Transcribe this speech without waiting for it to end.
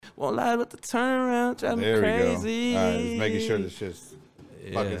Won't lie with the turnaround, drive me crazy. Go. All right, just making sure this shit's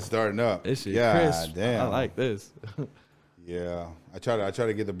fucking starting up. This shit crisp. Damn. I like this. Yeah, I try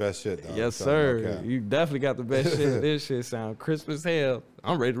to get the best shit though. Yes, sir. Okay. You definitely got the best shit. This shit sound crisp as hell.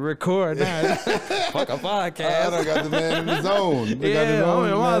 I'm ready to record now. Fuck a podcast. I got the man in the zone. I'm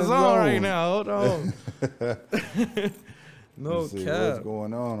in my zone right now. Hold on. No cap. What's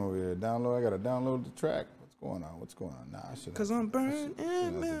going on over here? I gotta download the track. What's going on? Nah, I shouldn't. Cause I'm burning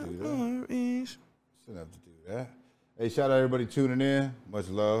orange. Shouldn't have to do that. Hey, shout out everybody tuning in. Much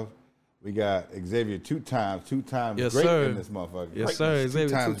love. We got Xavier two times yes, great sir. in this motherfucker. Yes, sir.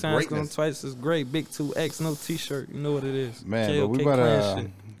 Xavier two times going twice is great. Big 2X, no t-shirt. You know what it is. Man, but we about to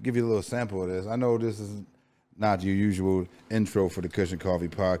give you a little sample of this. I know this is not your usual intro for the Cushion Coffee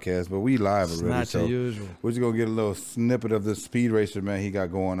podcast, but we live already. It's not your usual. We're just going to get a little snippet of this Speed Racer, man, he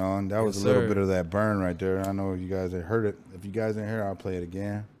got going on. That was a little bit of that burn right there. I know you guys have heard it. If you guys didn't hear it, I'll play it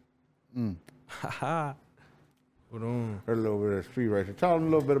again. Haha. Hold on. Heard a little bit of Speed Racer. Tell them a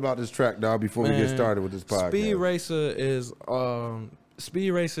little bit about this track, dog, before we get started with this podcast.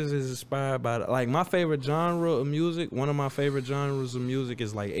 Speed Racers is inspired by, like, my favorite genre of music. One of my favorite genres of music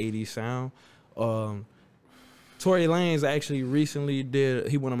is, like, 80s sound. Tory Lanez actually recently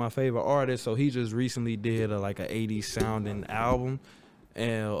he one of my favorite artists, so he just recently did like an 80s sounding album.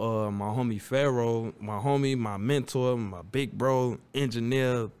 And my homie Pharaoh, my mentor, my big bro,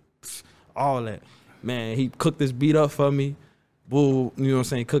 engineer, all that. Man, he cooked this beat up for me. Woo, you know what I'm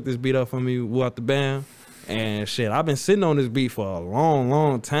saying? Cooked this beat up for me, woo out the band. And shit, I've been sitting on this beat for a long,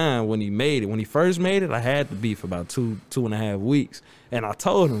 long time when he made it. When he first made it, I had the beat for about two and a half weeks. And I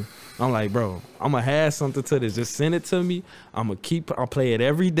told him, I'm like, bro, I'm going to have something to this. Just send it to me. I'll play it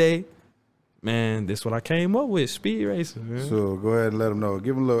every day. Man, this is what I came up with, Speed Racer, man. So go ahead and let them know.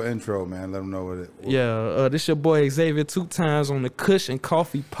 Give them a little intro, man. Let them know what it is. Yeah, this your boy Xavier two times on the Cushion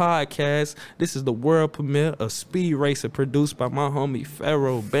Coffee podcast. This is the world premiere of Speed Racer, produced by my homie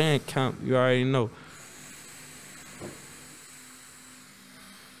Pharaoh Bandcamp. You already know.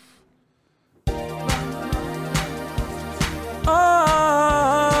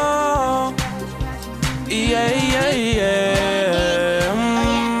 Oh, yeah.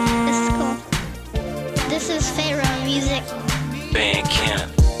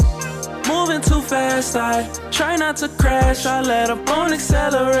 Fast, I try not to crash. I let up on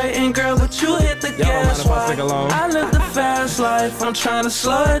accelerating, girl, but you hit the gas. I live the fast life. I'm trying to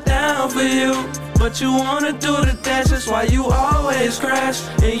slow it down for you, but you wanna do the dash. That's why you always crash,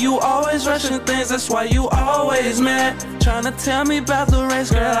 and you always rushing things. That's why you always mad. Trying to tell me about the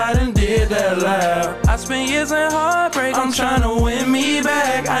race, girl, I done did that loud. I spent years in heartbreak. I'm trying to win me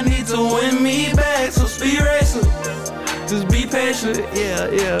back. I need to win me back. So Speed Racer, just be patient,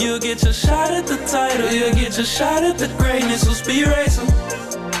 yeah. You'll get your shot at the title, you'll get your shot at the greatness. So Speed Racer,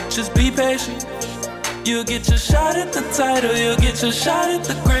 just be patient. You'll get your shot at the title, you'll get your shot at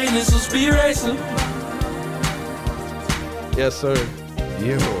the greatness. So Speed Racer. Yes, sir.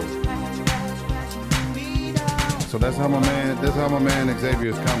 Yeah. So that's how my man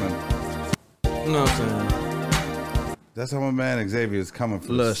Xavier is coming. You know what I'm saying? That's how my man Xavier is coming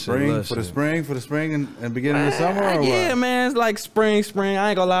for the spring and beginning of summer. Or yeah, what? Man, it's like spring. I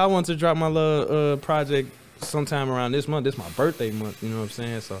ain't gonna lie, I want to drop my little project sometime around this month. This is my birthday month, you know what I'm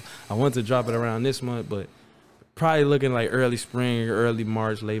saying? So I want to drop it around this month, but probably looking like early spring, early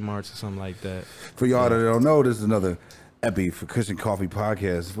March, late March, or something like that. For y'all that don't know, this is another epi for Cushion Coffee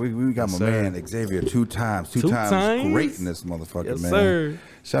podcast. We got my man Xavier two times great in this motherfucker, yes, man. Sir.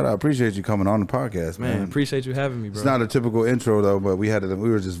 Shout out, appreciate you coming on the podcast, man. Appreciate you having me, bro. It's not a typical intro though, but we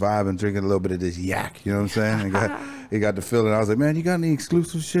were just vibing, drinking a little bit of this yak. You know what I'm saying? It got the feeling. I was like, man, you got any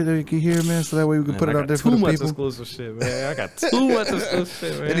exclusive shit that you can hear, man? So that way we can put it out there for the people. Too much exclusive shit, man. I got too much exclusive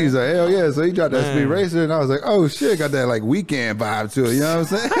shit, man. And he's like, hell yeah. So he dropped that Speed Racer, and I was like, oh shit, got that like weekend vibe to it. You know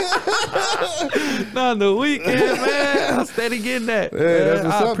what I'm saying? Not the weekend, man. I'm steady getting that. Yeah, that's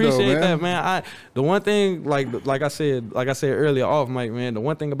what's I appreciate up, though, that, man. The one thing, like I said earlier off mic, man. The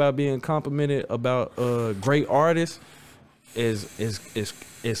one thing about being complimented about great artists is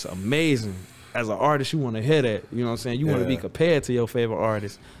it's amazing. As an artist, you want to hear that. You know what I'm saying? You want to be compared to your favorite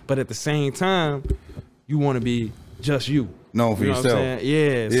artist, but at the same time, you want to be just you. Known for yourself. What I'm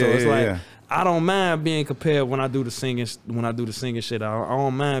saying? So it's like I don't mind being compared when I do the singing shit. I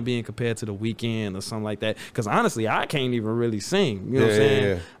don't mind being compared to The Weeknd or something like that. Because honestly, I can't even really sing. You know what I'm saying?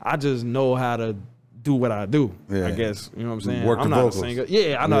 Yeah. I just know how to do what I do. Yeah. I guess you know what I'm saying. I'm not vocals. A singer.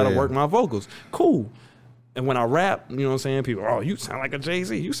 Yeah, I know how to work my vocals. Cool. And when I rap, you know what I'm saying? People, oh, you sound like a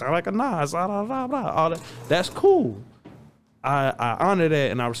Jay-Z. You sound like a Nas. Blah, blah, blah, blah. All that. That's cool. I honor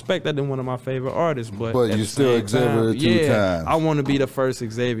that and I respect that in one of my favorite artists, but you still Xavier two times. I want to be the first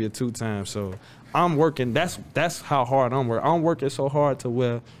Xavier 2 times. So I'm working. That's how hard I'm working. I'm working so hard to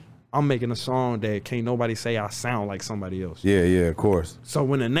where I'm making a song that can't nobody say I sound like somebody else. Yeah, of course. So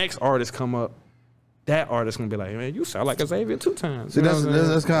when the next artist come up, that artist gonna be like, man, you sound like Xavier 2 times. See, that's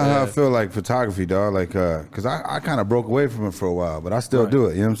kind of how I feel like photography, dog. Like, cause I kind of broke away from it for a while, but I still do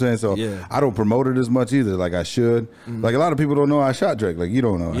it. You know what I'm saying? So I don't promote it as much either. Like I should. Like a lot of people don't know I shot Drake. Like you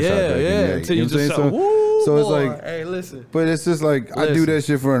don't know I shot Drake. Until you just so it's like, hey, listen. But it's just like I do that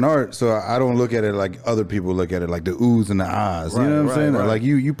shit for an art, so I don't look at it like other people look at it, like the oohs and the ahs. You know what I'm saying? Right. Like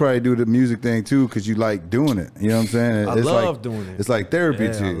you probably do the music thing too, cause you like doing it. You know what I'm saying? I love doing it. It's like therapy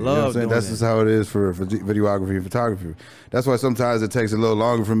to you. You know what I'm saying? That's just how it is for videography and photography. That's why sometimes it takes a little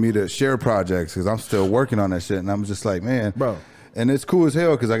longer for me to share projects, because I'm still working on that shit, and I'm just like, man, bro. And it's cool as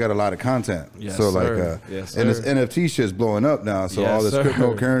hell because I got a lot of content. Yes, so like, and this NFT shit's blowing up now. So all this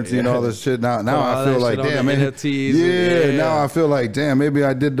cryptocurrency and all this shit now I feel like, damn, man. NFTs now I feel like, damn, maybe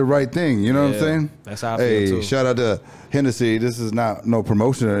I did the right thing. You know what I'm saying? That's how I feel too. Shout out to Hennessy. This is not no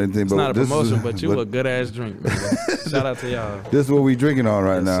promotion or anything. It's not a promotion, but you a good ass drink. Shout out to y'all. This is what we drinking on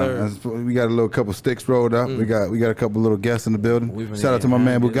right now. Sir. We got a little couple sticks rolled up. We got a couple little guests in the building. Shout out to my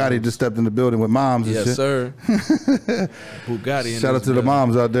man Bugatti, just stepped in the building with moms and shit. Yes, sir. Bugatti. Shout out to the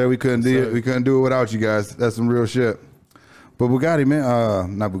moms out there. We couldn't do it. We couldn't do it without you guys. That's some real shit. But Bugatti,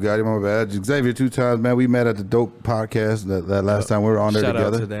 man, not Bugatti, my bad. Xavier 2 times, man. We met at the Dope podcast that last time we were on there together.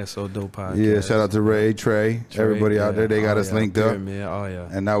 Shout out to that So Dope podcast. Yeah, shout out to Ray, Trey, everybody out there. They got us linked up.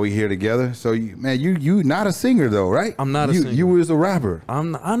 And now we here together. So, you not a singer though, right? I'm not a singer. You was a rapper. I'm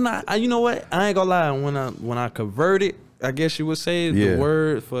not. You know what? I ain't gonna lie. When I converted, I guess you would say the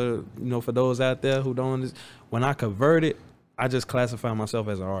word for for those out there who don't understand. When I converted, I just classify myself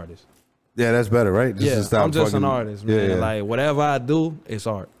as an artist. Yeah, that's better, right? I'm just an artist, man. Yeah. Like, whatever I do, it's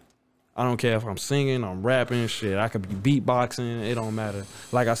art. I don't care if I'm singing, I'm rapping, shit. I could be beatboxing. It don't matter.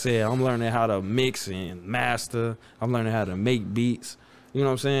 Like I said, I'm learning how to mix and master. I'm learning how to make beats. You know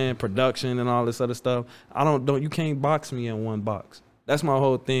what I'm saying? Production and all this other stuff. You can't box me in one box. That's my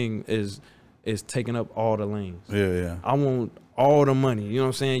whole thing is taking up all the lanes. Yeah. I want all the money. You know what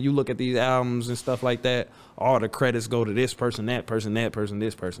I'm saying? You look at these albums and stuff like that, all the credits go to this person, that person, that person,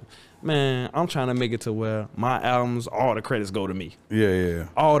 this person. Man, I'm trying to make it to where my albums, all the credits go to me. Yeah.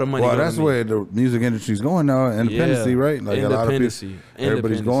 All the money. Well, that's where the music industry's going now. Independency, right? Like a lot of people,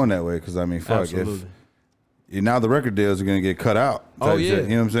 everybody's going that way. Because I mean, fuck, absolutely. Now the record deals are gonna get cut out. Oh yeah, shit, you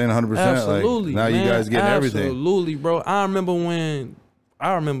know what I'm saying? 100%. Absolutely. Like, now you guys getting everything. Absolutely, bro. I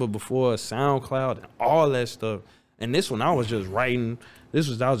remember before SoundCloud and all that stuff. And this one I was just writing. I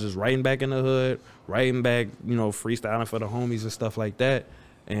was just writing back in the hood, writing back, freestyling for the homies and stuff like that.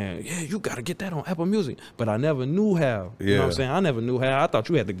 And you gotta get that on Apple Music. But I never knew how. You know what I'm saying? I never knew how. I thought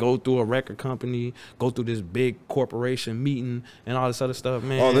you had to go through a record company, go through this big corporation meeting and all this other stuff,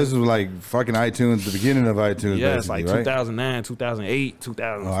 man. Oh, this was like fucking iTunes, the beginning of iTunes. Yeah, it's like 2009, 2008,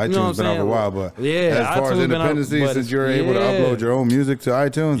 2000. Oh, iTunes been off a while, but as far as independency, since you're able to upload your own music to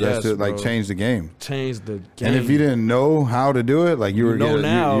iTunes, that's just like changed the game. Changed the game. And if you didn't know how to do it, like you were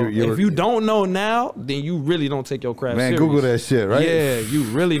now. If you don't know now, then you really don't take your craft serious. Man, Google that shit, right? Yeah,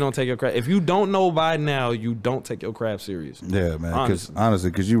 you really don't take your craft. If you don't know by now, you don't take your craft serious. Yeah, man. Honestly,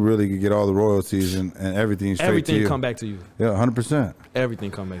 because you really could get all the royalties and everything straight to you. Everything come back to you. Yeah, 100%.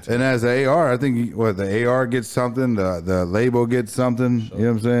 Everything come back to you. And as the AR, I think the AR gets something, the label gets something. You know what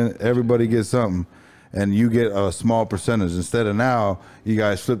I'm saying? Everybody gets something. And you get a small percentage. Instead of now, you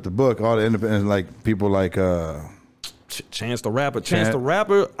guys flip the book. All the independent, like people like Chance the Rapper. Chance the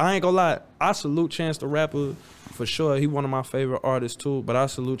Rapper, I ain't gonna lie. I salute Chance the Rapper for sure. He one of my favorite artists too. But I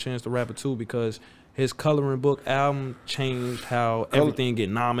salute Chance the Rapper too because his Coloring Book album changed how everything get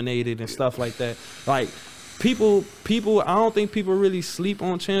nominated and stuff like that. Like people, I don't think people really sleep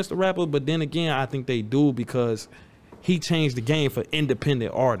on Chance the Rapper. But then again, I think they do because he changed the game for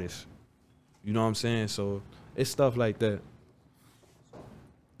independent artists. You know what I'm saying? So it's stuff like that.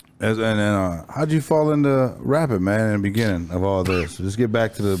 And how'd you fall into rapping, man, in the beginning of all this? Just get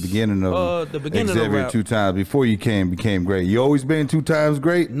back to the beginning of Xavier 2 times before you became great. You always been 2 times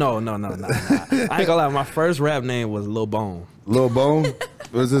great? No. I ain't gonna lie. My first rap name was Lil Bone. Lil Bone?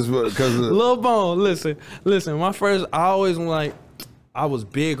 Was this because Lil Bone? Listen. My first, I was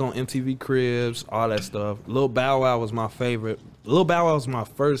big on MTV Cribs, all that stuff. Lil Bow Wow was my favorite. Lil Bow Wow was my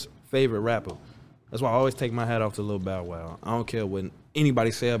first favorite rapper. That's why I always take my hat off to Lil Bow Wow. I don't care what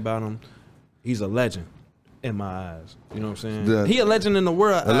anybody say about him. He's a legend in my eyes. You know what I'm saying? He a legend in the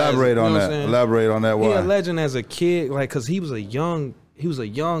world. Elaborate on that. Elaborate on that. Why? He a legend as a kid, like, cause he was a young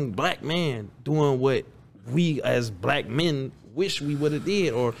black man doing what we as black men wish we would have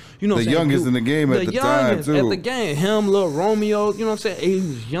did, or you know, the youngest in the game at the time too. At the game, him, little Romeo, you know what I'm saying? He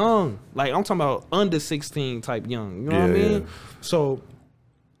was young, like I'm talking about under 16 type young. You know what I mean? So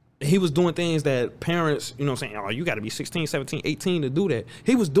he was doing things that parents, you know what I'm saying? Oh, you got to be 16, 17, 18 to do that.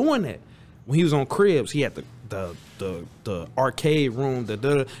 He was doing that when he was on Cribs. He had the arcade room, you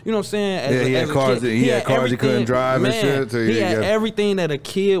know what I'm saying? He had cars. He had cars he couldn't drive and shit. So he had everything that a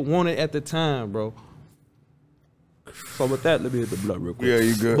kid wanted at the time, bro. So with that, let me hit the blood real quick. Yeah,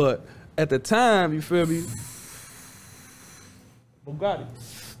 you good. But at the time, you feel me? Bugatti.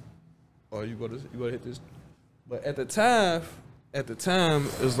 Oh, you gonna hit this? But at the time, it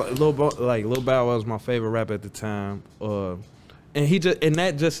was like Lil Bow Wow was my favorite rapper at the time. And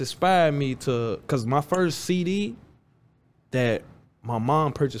that just inspired me cause my first CD that my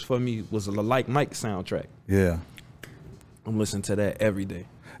mom purchased for me was a Like Mike soundtrack. Yeah. I'm listening to that every day.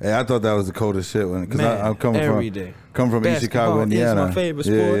 Hey, I thought that was the coldest shit because I'm coming from East Chicago, Indiana. It's my favorite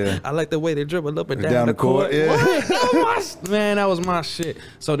sport. Yeah. I like the way they dribble up and down the court. Yeah. Man, that was my shit.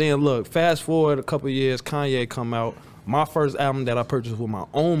 So then look, fast forward a couple years, Kanye come out. My first album that I purchased with my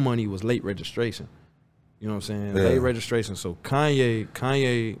own money was Late Registration. You know what I'm saying? Yeah. Late Registration. So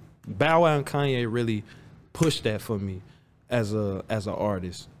Kanye, Bow Wow and Kanye really pushed that for me as an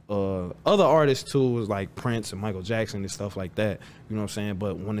artist. Other artists too was like Prince and Michael Jackson and stuff like that. You know what I'm saying?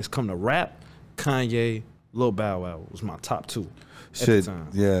 But when it's come to rap, Kanye, Lil Bow Wow was my top two at the time.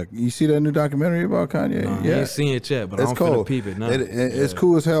 Yeah. You see that new documentary about Kanye? No, I ain't seen it yet, but I'm finna peep it now. It's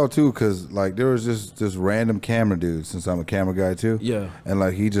cool as hell too, cause like there was just this random camera dude, since I'm a camera guy too. Yeah. And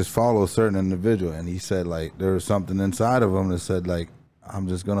like he just follows certain individual, and he said like there was something inside of him that said like, I'm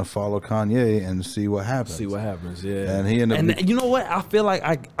just gonna follow Kanye and see what happens. Yeah. And he ended up. And you know what? I feel like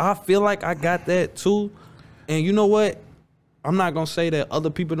I got that too. And you know what? I'm not gonna say that other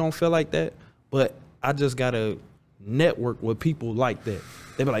people don't feel like that, but I just gotta network with people like that.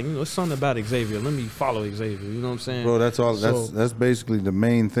 They be like, you know, it's something about Xavier. Let me follow Xavier. You know what I'm saying? Bro, that's all. That's basically the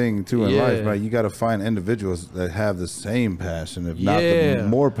main thing too in life, right? You got to find individuals that have the same passion, if not the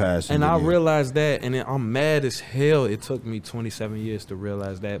more passion. And I realized that, and I'm mad as hell. It took me 27 years to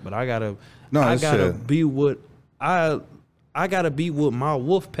realize that, but I gotta be with my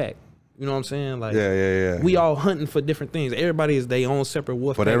wolf pack. You know what I'm saying? Like, yeah. We all hunting for different things. Everybody is their own separate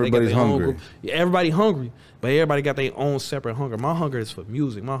wolf but pack. Everybody's hungry. Everybody hungry, but everybody got their own separate hunger. My hunger is for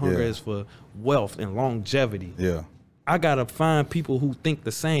music. My hunger is for wealth and longevity. Yeah. I gotta find people who think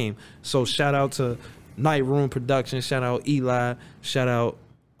the same. So shout out to Night Room Productions. Shout out Eli. Shout out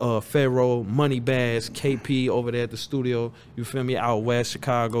Pharaoh, Money Bass, KP over there at the studio. You feel me? Out west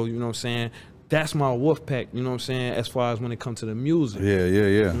Chicago. You know what I'm saying? That's my wolf pack, you know what I'm saying, as far as when it comes to the music. Yeah.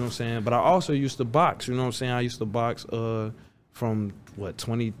 You know what I'm saying? But I also used to box, you know what I'm saying? I used to box from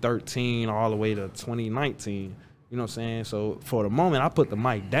 2013 all the way to 2019. You know what I'm saying? So for the moment, I put the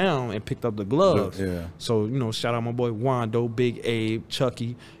mic down and picked up the gloves. Yeah. So, you know, shout out my boy Wando, Big Abe,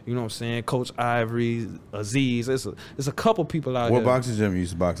 Chucky, you know what I'm saying? Coach Ivory, Aziz. There's a couple people out here. What boxing gym you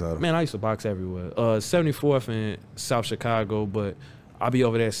used to box out of? Man, I used to box everywhere. 74th in South Chicago, but I'll be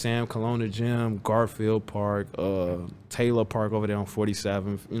over there at Sam Kelowna Gym, Garfield Park, Taylor Park over there on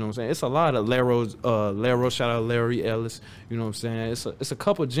 47th. You know what I'm saying? It's a lot of Laro, shout out Larry Ellis. You know what I'm saying? It's a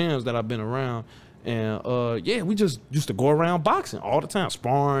couple gyms that I've been around. And we just used to go around boxing all the time,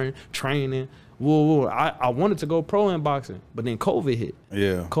 sparring, training. I wanted to go pro in boxing, but then COVID hit.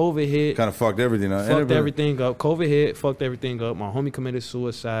 Yeah. COVID hit. Kind of fucked everything up. Everything up. COVID hit, fucked everything up. My homie committed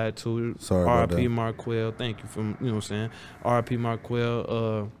suicide too. Sorry about that. R.I.P. Marquell. Thank you for, you know what I'm saying? R.I.P.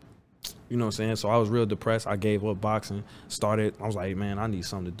 Marquell. You know what I'm saying? So I was real depressed. I gave up boxing. I was like, man, I need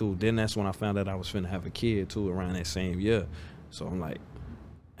something to do. Then that's when I found out I was finna have a kid too around that same year. So I'm like,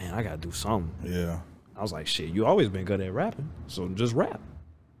 man, I gotta do something. Yeah. I was like, shit, you always been good at rapping. So just rap.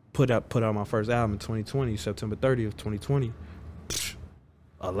 Put out my first album in 2020, September 30th, 2020.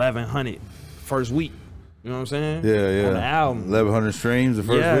 1,100 first week. You know what I'm saying? Yeah. On the album. 1,100 streams the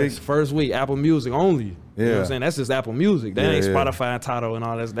first week? First week, Apple Music only. Yeah. You know what I'm saying? That's just Apple Music. That ain't Spotify and Tidal and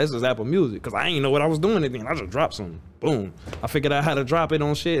all that. That's just Apple Music. Because I ain't know what I was doing then. I just dropped something. Boom. I figured out how to drop it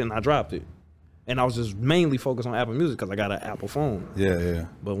on shit, and I dropped it. And I was just mainly focused on Apple Music because I got an Apple phone. Yeah.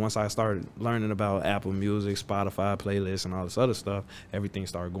 But once I started learning about Apple Music, Spotify, playlists, and all this other stuff, everything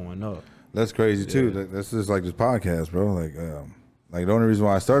started going up. That's crazy too. That's just like this podcast, bro. Like the only reason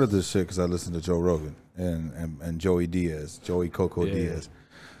why I started this shit because I listened to Joe Rogan and Joey Coco Diaz.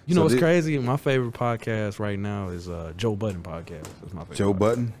 You know what's crazy? My favorite podcast right now is Joe Budden podcast. That's my favorite. Joe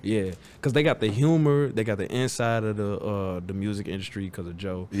Budden? Yeah, because they got the humor, they got the inside of the music industry because of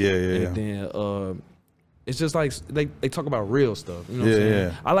Joe. Yeah. And then It's just like they talk about real stuff. You know what I'm saying?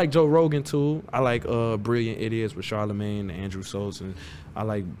 Yeah. I like Joe Rogan too. I like Brilliant Idiots with Charlamagne and Andrew Schultz, and I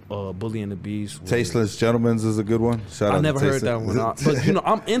like Bully and the Beast. Tasteless Gentlemen's is a good one. Shout out I never to heard that one. But you know,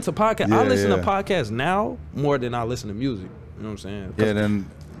 I'm into podcasts. Yeah, I listen to podcasts now more than I listen to music. You know what I'm saying? Yeah, and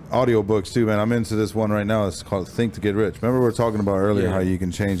then audiobooks too, man. I'm into this one right now. It's called Think to Get Rich. Remember we were talking about earlier how you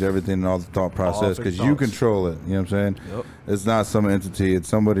can change everything and all the thought process because you control it. You know what I'm saying? Yep. It's not some entity. It's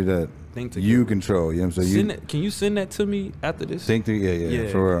somebody that you control. You know what I'm saying? Can you send that to me after this? Yeah,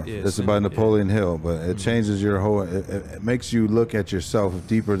 for real. Yeah, this is by Napoleon Hill, but it changes your whole. It makes you look at yourself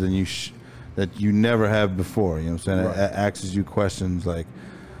deeper than that you never have before. You know what I'm saying? Right. It asks you questions like,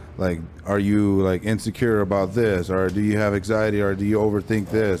 are you like insecure about this, or do you have anxiety, or do you overthink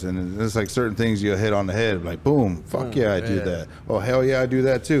this? And it's like certain things you hit on the head, like boom, fuck yeah, I do that. Oh hell yeah, I do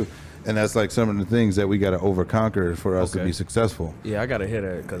that too. And that's like some of the things that we got to overconquer for us to be successful. Yeah, I got to hit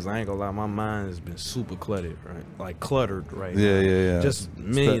that because I ain't gonna lie, my mind has been super cluttered, right? Like cluttered, right? Yeah. Just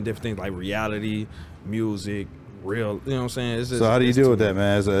million different things like reality, music, real. You know what I'm saying? It's just, so how do you deal with that,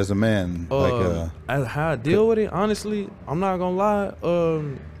 man? As a man, how I deal with it? Honestly, I'm not gonna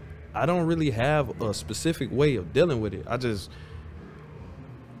lie. I don't really have a specific way of dealing with it.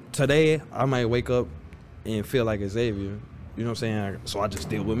 Today I might wake up and feel like Xavier. You know what I'm saying? So I just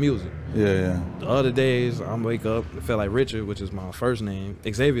deal with music. Yeah. The other days, I wake up and feel like Richard, which is my first name.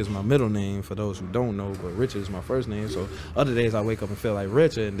 Xavier is my middle name for those who don't know, but Richard is my first name. So other days, I wake up and feel like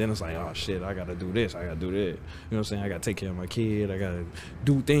Richard, and then it's like, oh shit, I gotta do this, I gotta do that. You know what I'm saying? I gotta take care of my kid. I gotta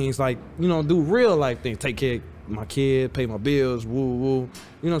do things like, do real life things. Take care of my kid, pay my bills, woo. You know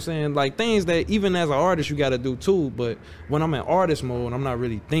what I'm saying? Like things that even as an artist you gotta do too. But when I'm in artist mode, I'm not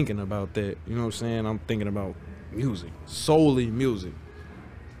really thinking about that. You know what I'm saying? I'm thinking about music, solely music.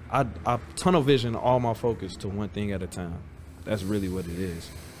 I tunnel vision all my focus to one thing at a time. That's really what it is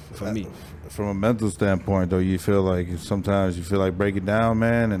for me. From a mental standpoint, though, you feel like sometimes you feel like breaking down,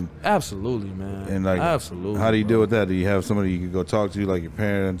 man, and absolutely, man, and like absolutely. How do you deal with that? Do you have somebody you can go talk to, like your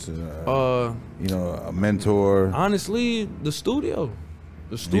parents, a mentor? Honestly, the studio.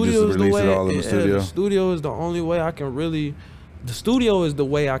 The studio is the way. The studio is the only way I can really. The studio is the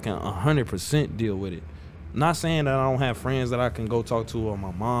way I can 100% deal with it. Not saying that I don't have friends that I can go talk to, or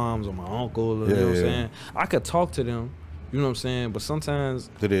my moms or my uncle, you know what I'm saying? I could talk to them, you know what I'm saying? But sometimes...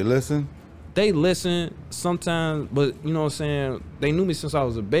 Do they listen? They listen sometimes, but you know what I'm saying? They knew me since I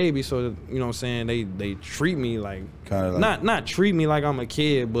was a baby, so, you know what I'm saying? They treat me like... Kind of like... Not treat me like I'm a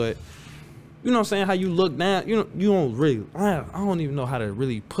kid, but... You know what I'm saying? How you look down, you don't really... I don't even know how to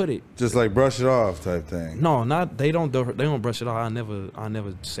really put it. Just like brush it off type thing. No, they don't brush it off. I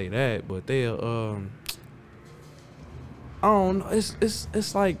never say that, but they'll... I don't know.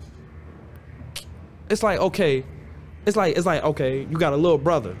 It's like okay. It's like okay, you got a little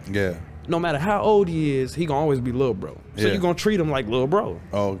brother. Yeah. No matter how old he is, he gonna always be little bro. So you're gonna treat him like little bro.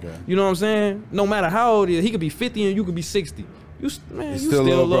 Oh, okay. You know what I'm saying? No matter how old he is, he could be 50 and you could be 60. You still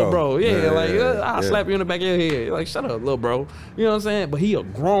little bro. Yeah, I'll yeah. slap you in the back of your head. Like, shut up, little bro. You know what I'm saying? But he a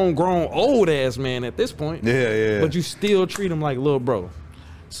grown old ass man at this point. Yeah. But you still treat him like little bro.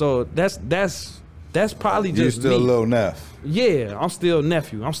 So that's probably just you still me. little Neff. Yeah, I'm still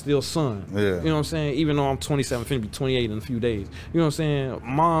nephew. I'm still son. Yeah. You know what I'm saying? Even though I'm 27, finna be 28 in a few days. You know what I'm saying?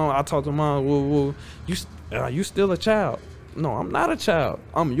 Mom, I talk to mom, woo, you still a child. No, I'm not a child.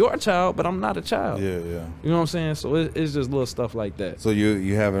 I'm your child, but I'm not a child. Yeah. You know what I'm saying? So it's just little stuff like that. So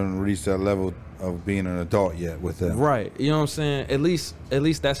you haven't reached that level of being an adult yet with them. Right. You know what I'm saying? At least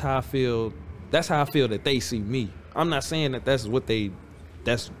that's how I feel. That's how I feel that they see me. I'm not saying that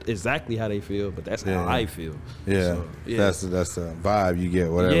that's exactly how they feel, but that's how I feel. Yeah. So, That's the vibe you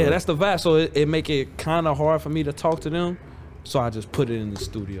get, whatever. Yeah, that's the vibe. So it make it kind of hard for me to talk to them. So I just put it in the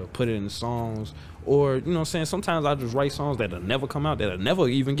studio, put it in the songs. Or, you know what I'm saying, sometimes I just write songs that'll never come out, that'll never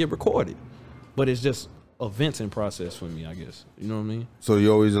even get recorded. But it's just a venting process for me, I guess. You know what I mean? So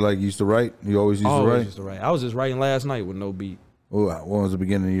you always used to write? You always used to write? I was just writing last night with no beat. Ooh, when was the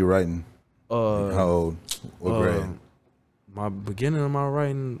beginning of you writing? How old? What grade? My beginning of my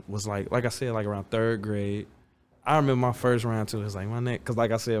writing was like I said, like around third grade. I remember my first round too. It was like my name, cause like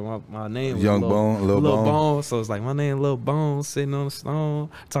I said, my name was Lil Bone. So it's like my name, Lil Bone, sitting on the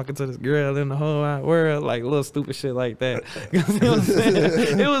stone, talking to this girl in the whole wide world, like little stupid shit like that. You know what I'm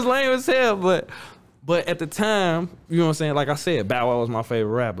saying? It was lame as hell, but at the time, you know what I'm saying? Like I said, Bow Wow was my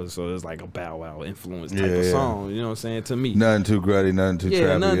favorite rapper, so it was like a Bow Wow influence type of song. You know what I'm saying? To me, nothing too gruddy, nothing too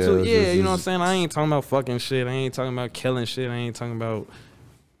trappy. Nothing too. You know what I'm saying? I ain't talking about fucking shit. I ain't talking about killing shit. I ain't talking about,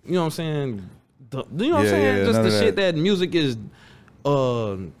 you know what I'm saying? You know what I'm saying? Just the shit that music is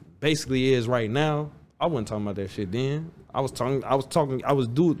basically is right now. I wasn't talking about that shit then. I was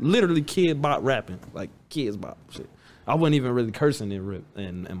literally kid bop rapping, like kids bop shit. I wasn't even really cursing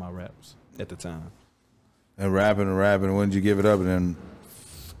in my raps at the time. And rapping. When did you give it up? And then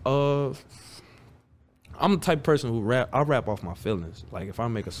I'm the type of person who I rap off my feelings. Like if I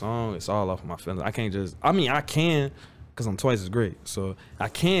make a song, it's all off of my feelings. I can't just. I mean, I can, because I'm twice as great. So I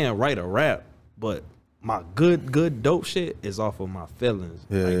can write a rap, but my good dope shit is off of my feelings.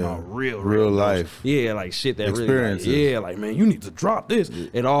 Yeah, like my real life. Yeah, like shit that experiences. Really, like man, you need to drop this.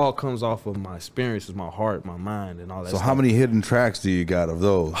 It all comes off of my experiences, my heart, my mind, and all that. So stuff. how many hidden tracks do you got of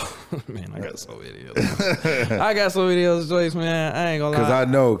those? Man, I got so many of those. I got so many of those joints, man. I ain't gonna lie.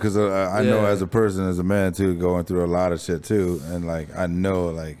 Because I know as a person, as a man too, going through a lot of shit too, and like I know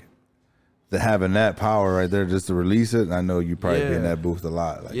like having that power right there just to release it. And I know you probably be in that booth a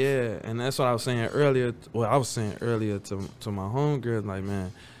lot. Like, yeah, and that's what I was saying earlier. Well, I was saying earlier to my homegirl, like,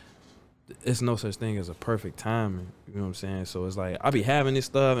 man, it's no such thing as a perfect timing. You know what I'm saying? So it's like I be having this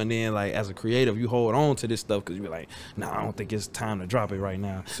stuff, and then like as a creative, you hold on to this stuff because you be like, nah, I don't think it's time to drop it right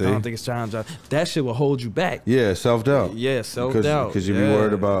now. See? I don't think it's time to drop. That shit will hold you back. Yeah, self-doubt. Yeah, self-doubt. Because you be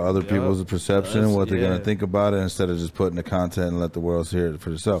worried about other people's perception, what they're going to think about it, instead of just putting the content and let the world hear it for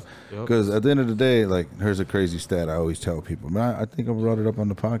themselves. Because at the end of the day, like, here's a crazy stat I always tell people. Man, I think I brought it up on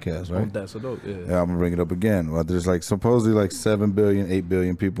the podcast, right? Oh, that's so dope, yeah. I'm going to bring it up again. Well, there's like supposedly like 7 billion, 8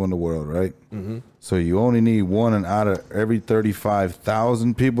 billion people in the world, right? Mm-hmm. So you only need one out of every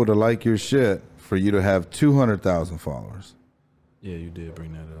 35,000 people to like your shit for you to have 200,000 followers. Yeah, you did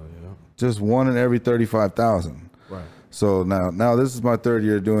bring that up, yeah. Just one in every 35,000. Right. So now this is my third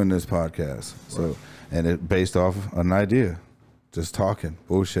year doing this podcast. So and it based off an idea, just talking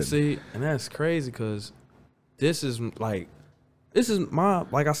bullshit. See, and that's crazy because this is my,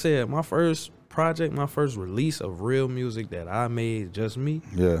 like I said, my first project, my first release of real music that I made, just me.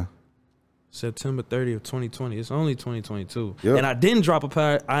 Yeah. September 30th, 2020. It's only 2022. Yep. And I didn't drop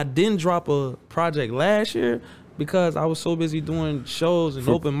a project last year because I was so busy doing shows and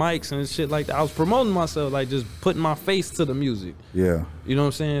open mics and shit like that. I was promoting myself, like just putting my face to the music. Yeah. You know what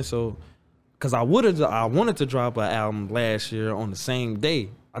I'm saying? So, because I wanted to drop an album last year on the same day.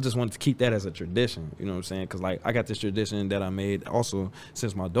 I just wanted to keep that as a tradition. You know what I'm saying? Because like I got this tradition that I made also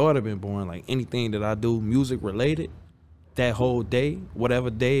since my daughter been born. Like anything that I do music related, that whole day, whatever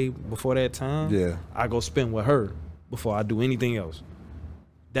day before that time, I go spend with her before I do anything else.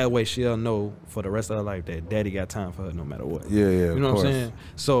 That way she'll know for the rest of her life that daddy got time for her no matter what. Yeah, you know what I'm saying?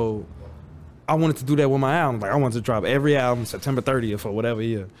 So I wanted to do that with my album. Like I wanted to drop every album September 30th or whatever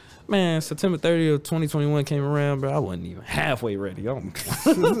year. Man, September 30th, 2021 came around, bro. I wasn't even halfway ready. I'm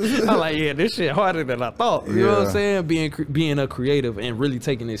like, yeah, this shit harder than I thought. You know what I'm saying? Being a creative and really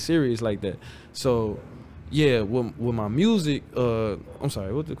taking it serious like that. So yeah, with my music, I'm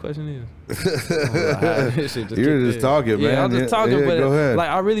sorry, what the question is? You're just talking, man. Yeah, I'm just talking, but go ahead. Like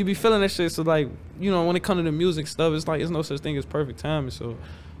I really be feeling that shit. So like, you know, when it comes to the music stuff, it's like it's no such thing as perfect timing. So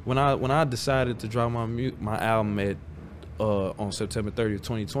when I decided to drop my album at on September 30th,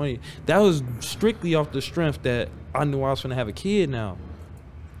 2020, that was strictly off the strength that I knew I was gonna have a kid now.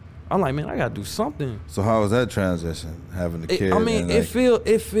 I'm like, man, I gotta do something. So how was that transition, having a kid? I mean, it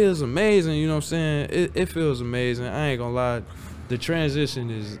feels amazing. You know what I'm saying? It feels amazing. I ain't gonna lie. The transition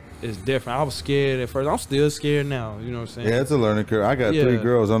is different. I was scared at first. I'm still scared now. You know what I'm saying? Yeah, it's a learning curve. I got 3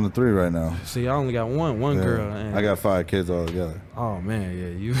 girls. I'm the 3 right now. See, I only got one girl. And I got 5 kids all together. Oh man, yeah,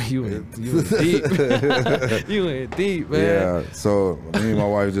 you went deep. You went deep, man. Yeah. So me and my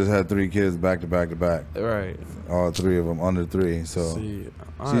wife just had 3 kids back to back to back. Right. All 3 of them under 3. So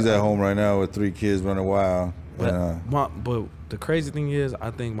she's at home right now with 3 kids running wild. But the crazy thing is, I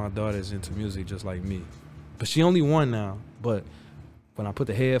think my daughter's into music just like me. But she only 1 now. But when I put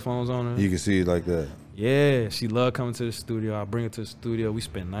the headphones on her, you can see it like that. Yeah, she loved coming to the studio. I bring her to the studio. We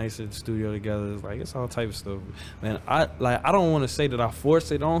spend nights at the studio together. It's like it's all type of stuff. Man, I don't want to say that I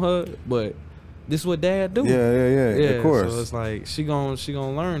force it on her, but this is what dad do. Yeah. Of course. So it's like she gonna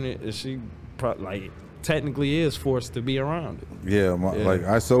learn it, and she technically is forced to be around it. Yeah, like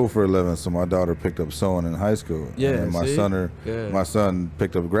I sew for a living, so my daughter picked up sewing in high school. Yeah, and my son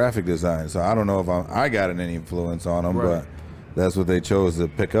picked up graphic design. So I don't know if I got any influence on him, but that's what they chose to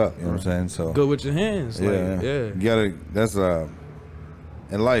pick up. You know what I'm saying? So good with your hands. You gotta. That's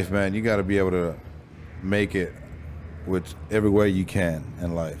in life, man. You gotta be able to make it with every way you can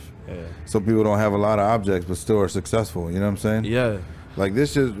in life. Yeah. Some people don't have a lot of objects, but still are successful. You know what I'm saying? Yeah. Like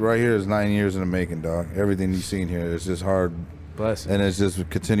this shit right here is 9 years in the making, dog. Everything you've seen here is just hard. Blessing. And it's just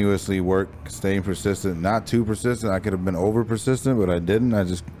continuously work, staying persistent. Not too persistent. I could have been over persistent, but I didn't. I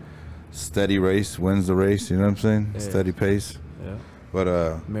just steady race wins the race. You know what I'm saying? Yeah. Steady pace. Yeah.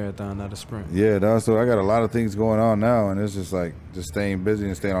 But marathon, not a sprint. Yeah, dog, so I got a lot of things going on now, and it's just like just staying busy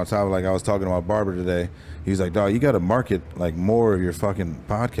and staying on top. Like I was talking to my barber today. He's like, dog, you got to market like more of your fucking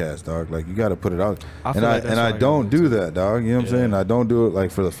podcast, dog. Like you got to put it out. I don't do that, dog. You know what I'm saying? I don't do it like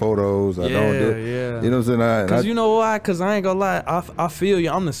for the photos. I don't do it. Yeah. You know what I'm saying? Because you know why? Because I ain't gonna lie. I feel you.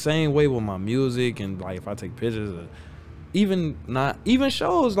 I'm the same way with my music, and like if I take pictures of even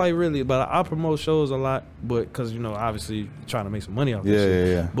shows, like really, but I promote shows a lot, but because obviously trying to make some money off this shit.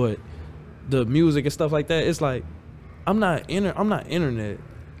 Yeah. But the music and stuff like that, it's like I'm not internet.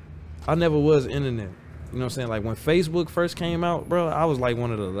 I never was internet. You know what I'm saying? Like when Facebook first came out, bro, I was like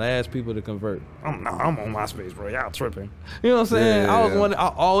one of the last people to convert. I'm on MySpace, bro. Y'all tripping. You know what I'm saying?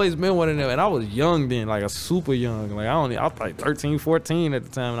 I always been one of them, and I was young then, like a super young. Like I was like 13, 14 at the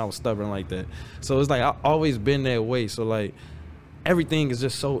time, and I was stubborn like that. So it's like I always been that way. So like everything is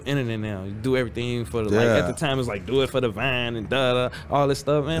just so internet now. You do everything for the like at the time it's like do it for the Vine and all this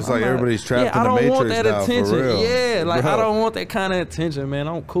stuff, man. It's like everybody's trapped in the Matrix now. I don't want that attention. For real. Yeah, like bro. I don't want that kind of attention, man.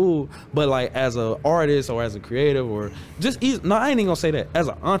 I'm cool, but like as an artist or as a creative or just I ain't even gonna say that. As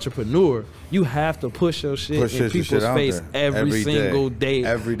an entrepreneur, you have to push your shit in people's face every single day,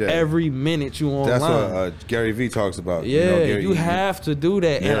 every day, every minute you online. That's what Gary Vee talks about. Yeah, you have to do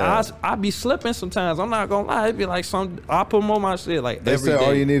that, and I be slipping sometimes. I'm not gonna lie. It'd be like I promote my shit like they every say day.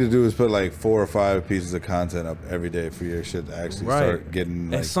 all you need to do is put like 4 or 5 pieces of content up every day for your shit to actually start getting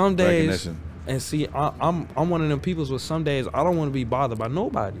like, and some days, recognition. And see, I'm one of them peoples with some days I don't want to be bothered by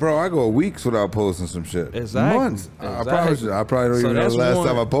nobody. Bro, I go weeks without posting some shit. Exactly. Months. Exactly. I promise you. I probably don't even know the last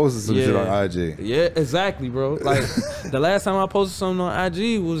time I posted some shit on IG. Yeah, exactly, bro. Like the last time I posted something on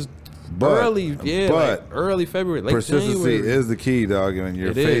IG was early February, late Consistency January. is the key, dog. I mean,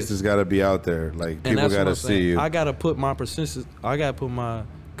 your face has got to be out there. Like people got to see you. I got to put my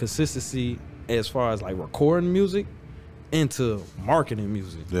consistency as far as like recording music into marketing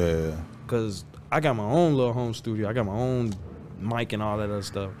music. Yeah. Because I got my own little home studio. I got my own mic and all that other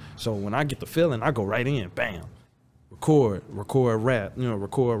stuff. So when I get the feeling, I go right in, bam. Record rap,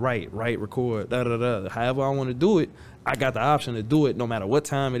 record, write, record, da-da-da. However I want to do it, I got the option to do it no matter what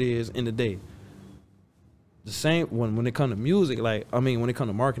time it is in the day. The same when it comes to music, when it comes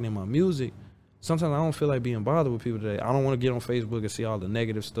to marketing my music, sometimes I don't feel like being bothered with people today. I don't want to get on Facebook and see all the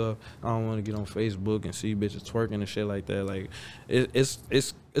negative stuff. I don't want to get on Facebook and see bitches twerking and shit like that. Like,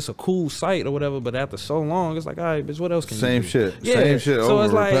 it's a cool site or whatever, but after so long, it's like, all right, bitch, what else can you do? Same shit. Yeah. Same shit so over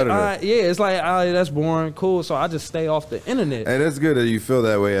it's like, repetitive. it's like, all right, that's boring, cool. So I just stay off the internet. And it's good that you feel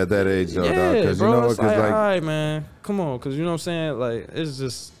that way at that age, though, dog. Because you know, it's like, all right, man, come on, because you know what I'm saying? Like, it's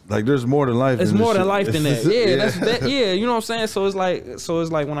just... Like there's more to life. It's more than life than that. Yeah, yeah. that's that. Yeah, you know what I'm saying. So it's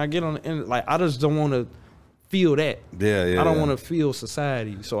like when I get on the internet, like I just don't want to feel that. Yeah. I don't want to feel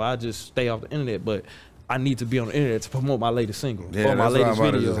society, so I just stay off the internet. But I need to be on the internet to promote my latest single, or my latest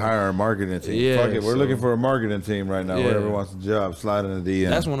video. Just hire a marketing team. Yeah, fuck it, we're looking for a marketing team right now. Whoever wants a job, slide in the DM.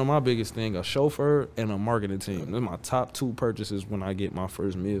 That's one of my biggest things: a chauffeur and a marketing team. Those are my top 2 purchases when I get my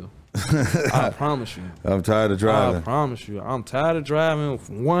first meal. I promise you. I'm tired of driving. I promise you, I'm tired of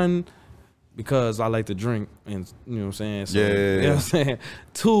driving. One, because I like to drink, and you know what I'm saying. So, you know what I'm saying.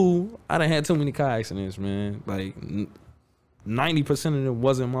 2, I done had too many car accidents, man. Like 90% of them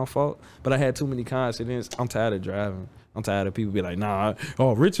wasn't my fault, but I had too many car accidents. I'm tired of driving. I'm tired of people be like, nah,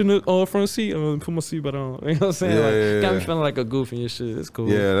 Rich in the front seat, put my seatbelt on. You know what I'm saying? Got me feeling like a goofy and shit. It's cool.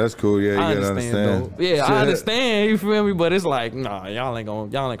 Yeah, that's cool. Yeah, you gotta understand. Yeah, I understand. You feel me? But it's like, nah, y'all ain't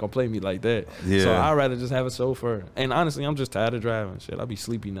gonna play me like that. Yeah. So I'd rather just have a chauffeur. And honestly, I'm just tired of driving. Shit, I'll be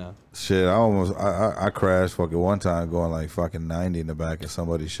sleepy now. Shit, I crashed fucking one time going like fucking 90 in the back of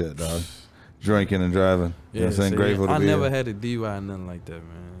somebody's shit, dog. Drinking and driving. You know what I'm saying? Grateful to be here. I never had a DUI or nothing like that,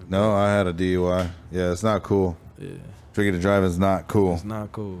 man. No, I had a DUI. Yeah, it's not cool. Yeah. Drinking and driving is not cool. It's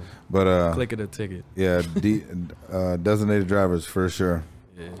not cool. But click it a ticket. Yeah, designated drivers for sure.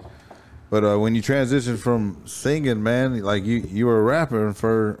 Yeah. But when you transition from singing, man, like you were a rapper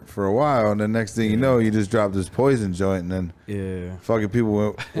for a while, and the next thing you know, you just dropped this Poison joint, and then fucking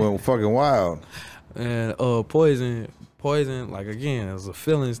people went fucking wild. And Poison, like again, it was a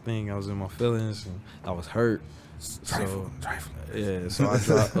feelings thing. I was in my feelings, and I was hurt. Trifling. Yeah,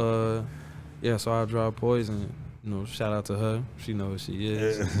 so I dropped Poison. You know, shout out to her. She knows what she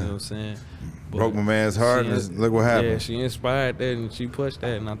is. You know what I'm saying? But broke my man's heart, and look what happened. Yeah, she inspired that, and she pushed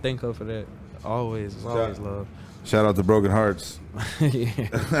that, and I thank her for that. Always, it's always love. Shout out to Broken Hearts.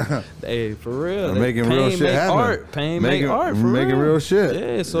 Yeah. Hey, for real. Making real shit happen. Pain make art, for making real shit.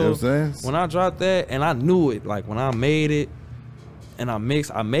 Yeah, so you know what I'm saying? When I dropped that, and I knew it, like when I made it, and I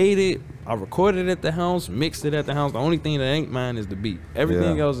made it, I recorded it at the house, mixed it at the house. The only thing that ain't mine is the beat.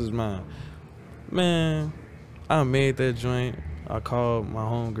 Everything else is mine. Man, I made that joint. I called my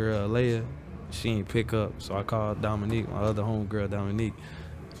homegirl Alea. She ain't pick up, so I called Dominique, my other homegirl Dominique,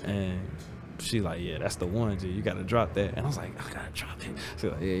 and she like, yeah, that's the one, G. You gotta drop that. And I was like, I gotta drop it. She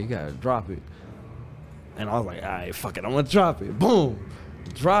like, yeah, you gotta drop it. And I was like, all right, fuck it, I'm gonna drop it. Boom,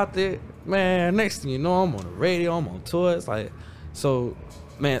 dropped it. Man, next thing you know, I'm on the radio, I'm on tour. It's like, so,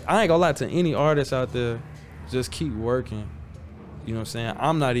 man, I ain't gonna lie to any artist out there. Just keep working. You know what I'm saying?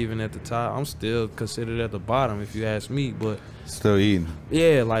 I'm not even at the top. I'm still considered at the bottom if you ask me, but still eating.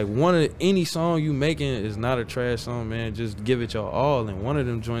 Yeah, like any song you making is not a trash song, man. Just give it your all, and one of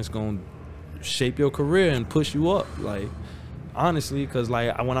them joints gonna shape your career and push you up. Like, honestly, cause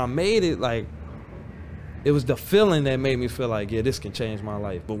like when I made it, like it was the feeling that made me feel like, yeah, this can change my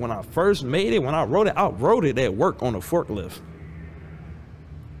life. But when I first made it, when I wrote it at work on a forklift.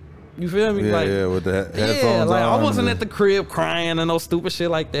 You feel me? Yeah, like, yeah, with the headphones yeah, like on. I wasn't at the crib crying and no stupid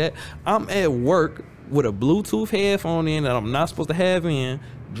shit like that. I'm at work with a Bluetooth headphone in that I'm not supposed to have in,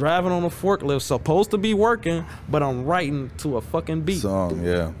 driving on a forklift, supposed to be working, but I'm writing to a fucking beat. Song,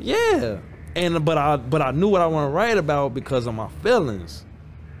 yeah. Yeah. But I knew what I want to write about because of my feelings.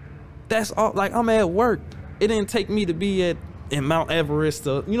 That's all. Like, I'm at work. It didn't take me to be in Mount Everest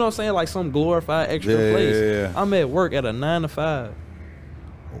to, you know what I'm saying, like some glorified extra place. Yeah. I'm at work at a 9 to 5.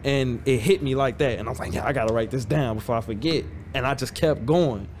 And it hit me like that. And I was like, yeah, I got to write this down before I forget. And I just kept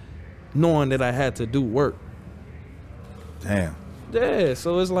going, knowing that I had to do work. Damn. Yeah,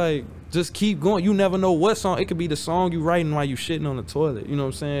 so it's like, just keep going. You never know what song. It could be the song you writing while you shitting on the toilet. You know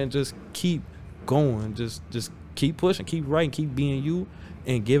what I'm saying? Just keep going. Just keep pushing, keep writing, keep being you,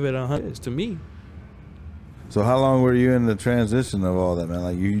 and give it 100 to me. So how long were you in the transition of all that, man?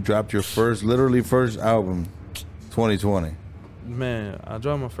 Like, you dropped your literally first album, 2020. Man, I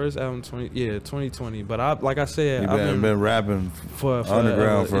dropped my first album 2020. But like I said, I've been rapping for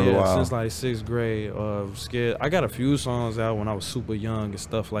underground for a while since like 6th grade. Scared. I got a few songs out when I was super young and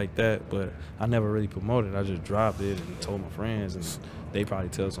stuff like that, but I never really promoted. I just dropped it and told my friends, and they probably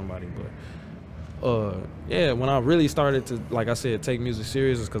tell somebody. But yeah, when I really started to, like I said, take music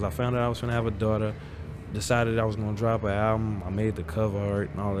serious is because I found out I was gonna have a daughter. Decided I was gonna drop an album. I made the cover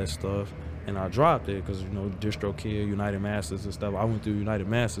art and all that stuff. And I dropped it because, you know, DistroKid, United Masters and stuff. I went through United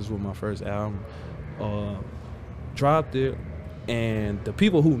Masters with my first album. Dropped it. And the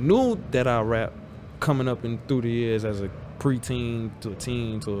people who knew that I rap coming up through the years as a preteen to a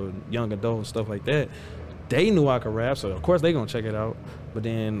teen to a young adult and stuff like that, they knew I could rap. So, of course, they going to check it out. But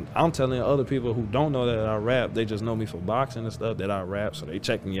then I'm telling other people who don't know that I rap, they just know me for boxing and stuff, that I rap. So they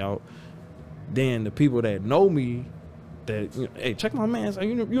check me out. Then the people that know me, that, you know, hey, check my man. So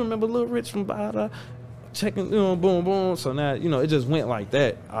you remember Lil Rich from Bada? Checking, you know, boom, boom. So now, you know, it just went like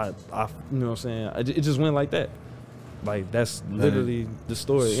that. I you know what I'm saying? It just went like that. Like, that's literally the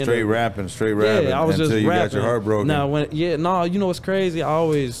story. Straight rapping. Yeah, I was until just you rapping. got your heart broken. Now, you know what's crazy? I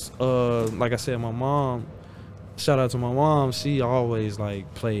always, like I said, my mom, shout out to my mom, she always,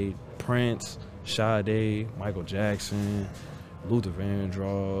 like, played Prince, Sade, Michael Jackson, Luther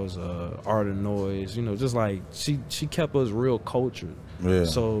Vandross, Art of Noise, you know, just like she kept us real cultured. Yeah.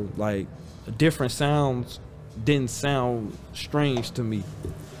 So like different sounds didn't sound strange to me.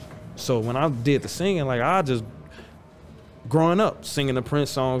 So when I did the singing, like I just growing up singing the Prince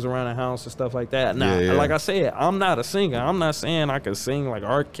songs around the house and stuff like that. Now, like I said, I'm not a singer. I'm not saying I can sing like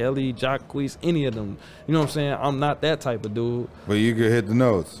R. Kelly, Jacquees, any of them. You know what I'm saying? I'm not that type of dude. But you could hit the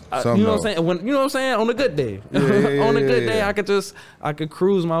notes. You know what I'm saying? You know what I'm saying? On a good day. On a good day, I could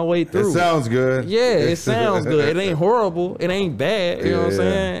cruise my way through. It sounds good. Yeah, it sounds good. It ain't horrible. It ain't bad. You know what I'm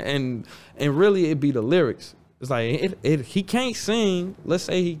saying? And really, it be the lyrics. It's like he can't sing. Let's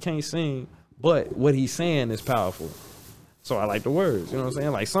say he can't sing, but what he's saying is powerful. So I like the words, you know what I'm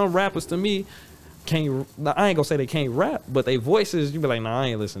saying? Like some rappers to me can't, I ain't gonna say they can't rap, but they voices, you be like, nah, I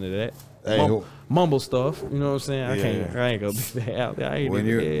ain't listening to that. Mumble stuff, you know what I'm saying? I ain't gonna do that out there. When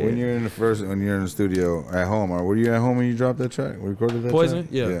you're in the studio at home, or were you at home when you dropped that track? Recorded that Poison?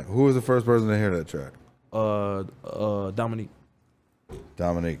 track? Yeah. Who was the first person to hear that track? Dominique.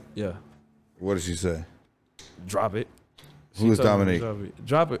 Dominique. Yeah. What did she say? Drop it. Who's Dominique?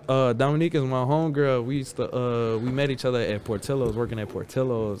 Drop it. Dominique is my homegirl. We met each other at Portillo's, working at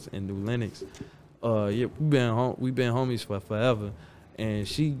Portillo's in New Lenox. Yeah, we've been homies for forever. And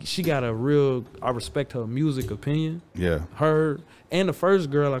she got I respect her music opinion. Yeah. Her and the first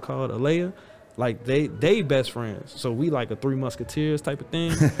girl I called Alea, like they best friends. So we like a Three Musketeers type of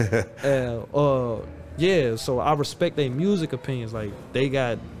thing. Yeah, so I respect their music opinions. Like they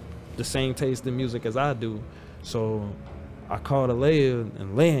got the same taste in music as I do. So I called Alea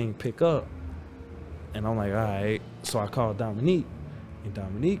and Leia ain't pick up. And I'm like, all right. So I called Dominique and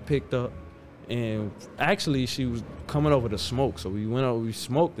Dominique picked up And actually, she was coming over to smoke, so we went over, we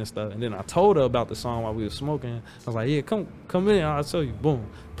smoked and stuff. And then I told her about the song while we were smoking. I was like, yeah, come in, I'll tell you. Boom,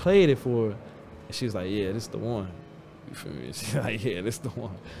 played it for her. And she was like, yeah, this the one. You feel me? She's like, yeah, this the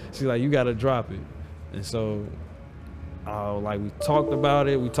one. She's like, you gotta drop it. And so, like, we talked about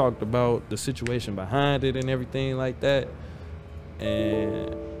it. We talked about the situation behind it and everything like that.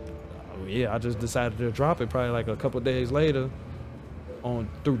 And yeah, I just decided to drop it probably like a couple of days later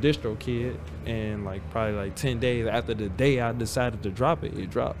through DistroKid, and like probably like 10 days after the day I decided to drop it, it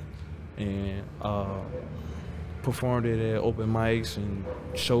dropped. And performed it at open mics and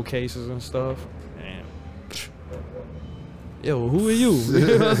showcases and stuff. And yo, who are you? You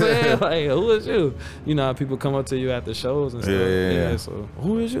know what I'm saying? Like, who is you? You know how people come up to you after shows and stuff. Yeah. So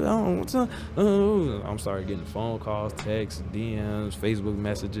who is you? I don't know what's up. I'm started getting phone calls, texts, DMs, Facebook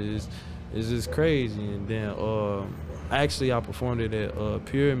messages. It's just crazy. And then actually I performed it at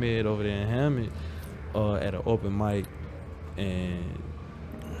Pyramid over there in Hammond at an open mic, and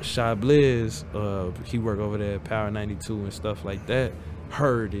Shy Blizz, he worked over there at Power 92 and stuff like that,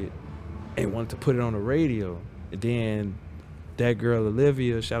 heard it and wanted to put it on the radio. And then that girl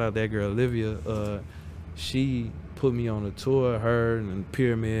Olivia, shout out that girl Olivia, she put me on a tour, her and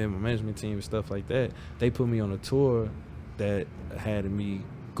Pyramid, my management team and stuff like that. They put me on a tour that had me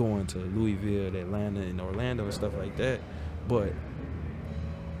going to Louisville, Atlanta, and Orlando and stuff like that. But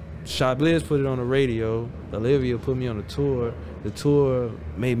Shy Blizz put it on the radio. Olivia put me on a tour. The tour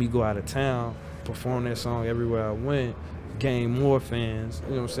made me go out of town, perform that song everywhere I went, gain more fans.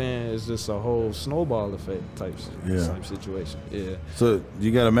 You know what I'm saying? It's just a whole snowball effect type situation. Yeah. So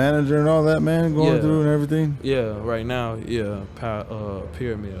you got a manager and all that, man, going through and everything? Yeah, right now, yeah.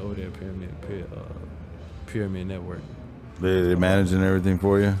 Pyramid over there, Pyramid Network. They're managing everything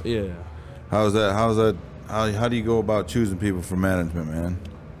for you? Yeah. How's that? How do you go about choosing people for management, man?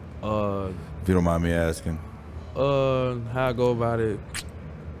 If you don't mind me asking. How I go about it?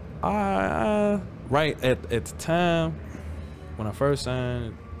 Right at the time when I first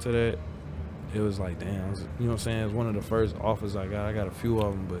signed to that, it was like, damn, you know what I'm saying? It's one of the first offers I got. I got a few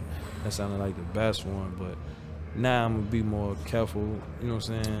of them, but that sounded like the best one. But now I'm gonna be more careful, you know what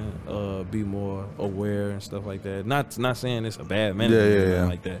I'm saying? Be more aware and stuff like that. Not saying it's a bad manager or anything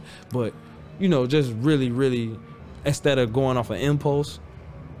like that, but you know, just really, instead of going off an impulse,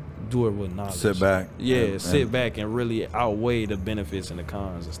 do it with knowledge. Sit back. Yeah, sit back and really outweigh the benefits and the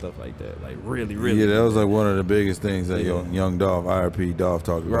cons and stuff like that. Like really. Yeah, that was like one of the biggest things that young Dolph, IRP Dolph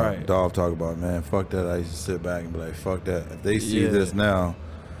talked about. Right. Dolph talked about, man, fuck that. I used to sit back and be like, fuck that. If they see this now,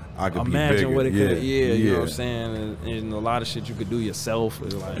 I could imagine be bigger. What it could, you know what I'm saying? And a lot of shit you could do yourself.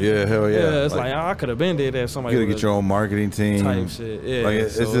 It's like, hell yeah. Yeah, it's like I could have been there. Somebody you gotta get your own marketing team. Type shit. Yeah. Like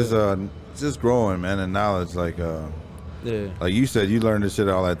it's just growing, man, and knowledge. Like like you said, you learned this shit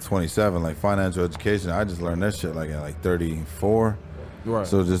all at 27. Like financial education, I just learned that shit like at like 34. Right.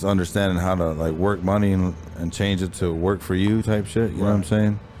 So just understanding how to like work money and change it to work for you type shit. You know what I'm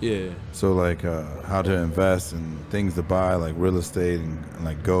saying? Yeah. So like how to invest and things to buy, like real estate and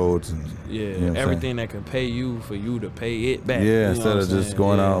like golds and you know everything that can pay you for you to pay it back. Yeah, instead of just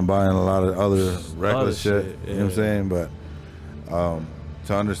going out and buying a lot of other reckless shit. You know what I'm saying? But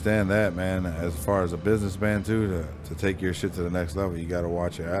to understand that, man, as far as a businessman too, to take your shit to the next level, you got to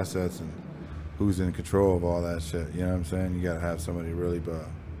watch your assets and who's in control of all that shit. You know what I'm saying? You got to have somebody really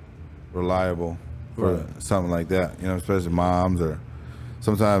reliable for something like that. You know, especially moms or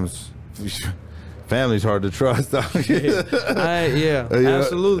sometimes family's hard to trust. Absolutely. Yeah.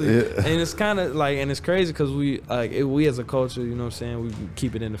 And it's kind of like, and it's crazy because we as a culture, you know what I'm saying, we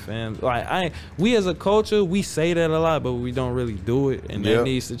keep it in the family. Like we as a culture, we say that a lot, but we don't really do it, and that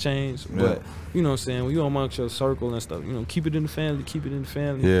needs to change. But you know what I'm saying, when you amongst your circle and stuff, you know, keep it in the family.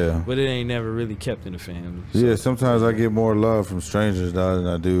 Yeah. But it ain't never really kept in the family. So. Yeah. Sometimes I get more love from strangers than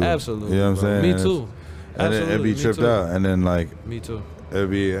I do. Absolutely. You know what I'm saying? Me too. And it'd be tripped out, and then like me too.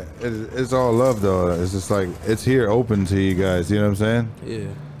 It's all love though. It's just like it's here open to you guys. You know what I'm saying?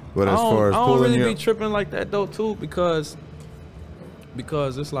 Yeah. But as far as I don't really be tripping like that though too, because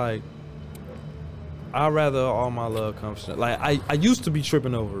it's like I'd rather all my love comes from, like I used to be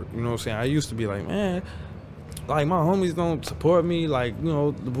tripping over it, you know what I'm saying? I used to be like, man, like my homies don't support me, like, you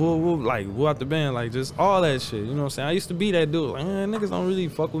know, the woo out the band, like just all that shit, you know what I'm saying? I used to be that dude, like, man, niggas don't really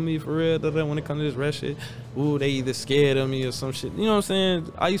fuck with me for real, when it comes to this rap shit. Ooh, they either scared of me or some shit, you know what I'm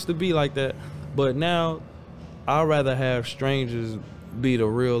saying? I used to be like that, but now I'd rather have strangers be the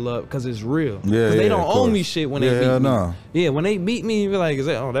real love, because it's real. Yeah, they don't owe me shit when they beat me. No. Yeah, when they beat me, you be like,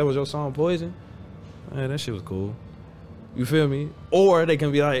 that was your song Poison? Yeah, that shit was cool. You feel me? Or they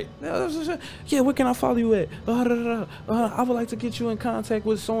can be like, yeah, where can I follow you at? I would like to get you in contact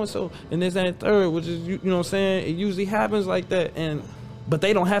with so-and-so. And there's that third, which is, you know what I'm saying? It usually happens like that. But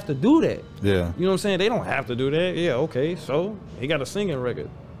they don't have to do that. Yeah. You know what I'm saying? They don't have to do that. Yeah, okay. So he got a singing record.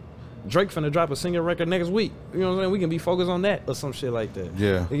 Drake finna drop a singing record next week. You know what I'm saying? We can be focused on that or some shit like that.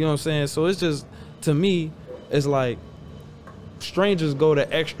 Yeah. You know what I'm saying? So it's just, to me, it's like strangers go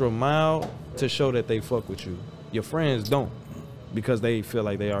the extra mile to show that they fuck with you. Your friends don't, because they feel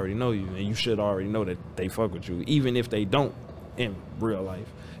like they already know you, and you should already know that they fuck with you, even if they don't in real life.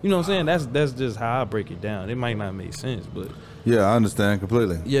 You know what I'm saying? That's just how I break it down. It might not make sense, but yeah, I understand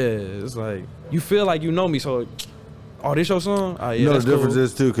completely. yeah, it's like you feel like you know me, so this your song? Yeah, you know that's the difference cool.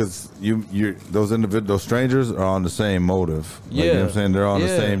 is too, because those strangers are on the same motive. Like, Yeah, you know what I'm saying? They're on the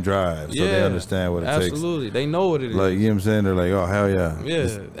yeah. same drive, so they understand what it takes. Absolutely, they know what it is. Like, you know what I'm saying? They're like, oh hell yeah.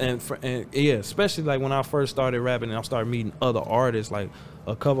 Yeah, and yeah, especially like when I first started rapping and I started meeting other artists, like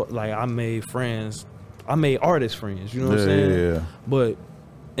a couple, like I made artist friends, you know what I'm saying? Yeah. But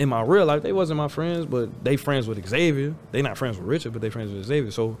in my real life, they wasn't my friends, but they friends with Xavier. They not friends with Richard, but they friends with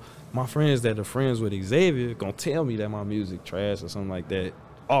Xavier. So my friends that are friends with Xavier gonna tell me that my music trash or something like that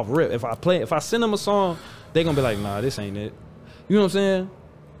off rip. If I send them a song, they gonna be like, nah, this ain't it. You know what I'm saying?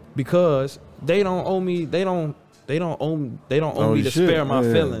 Because they don't owe me. They don't owe me to spare my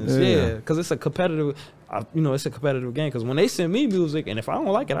feelings. Yeah, because it's a competitive. It's a competitive game. Because when they send me music, and if I don't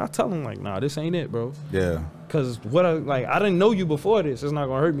like it, I tell them like, nah, this ain't it, bro. Yeah. Because I didn't know you before this. It's not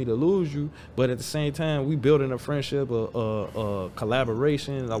gonna hurt me to lose you. But at the same time, we building a friendship, a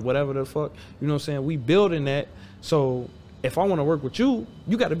collaboration, or whatever the fuck. You know what I'm saying? We building that. So if I want to work with you,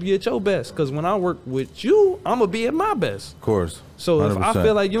 you got to be at your best. Because when I work with you, I'm gonna be at my best. Of course. So 100%. if I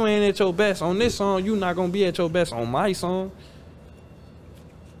feel like you ain't at your best on this song, you not gonna be at your best on my song.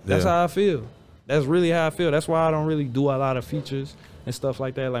 That's how I feel. That's really how I feel. That's why I don't really do a lot of features and stuff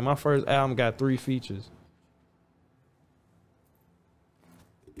like that. Like my first album got 3 features.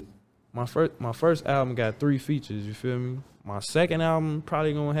 My first album got 3 features, you feel me? My second album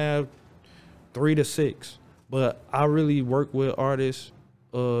probably gonna have 3 to 6. But I really work with artists.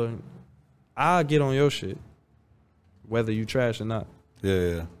 I'll get on your shit, whether you trash or not.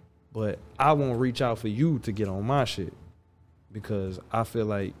 Yeah. But I won't reach out for you to get on my shit, because I feel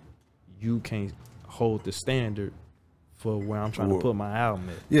like you can't hold the standard for where I'm trying to put my album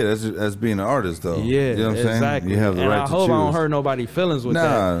at. Yeah, that's being an artist though. Yeah, you know what I'm exactly. saying? You have the right to choose. I hope I don't hurt nobody's feelings with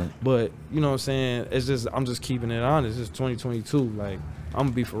Nah. that. But you know what I'm saying? I'm just keeping it honest. It's 2022. Like, I'm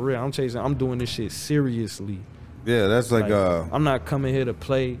gonna be for real. I'm doing this shit seriously. Yeah, that's like I'm not coming here to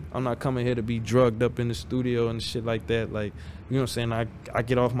play. I'm not coming here to be drugged up in the studio and shit like that. Like, you know what I'm saying? I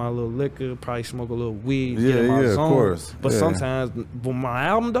get off my little liquor, probably smoke a little weed, get in my zone. Of course. But sometimes, with my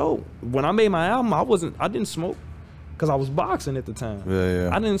album though, when I made my album, I didn't smoke, because I was boxing at the time.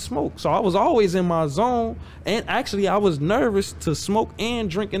 Yeah. I didn't smoke, so I was always in my zone. And actually, I was nervous to smoke and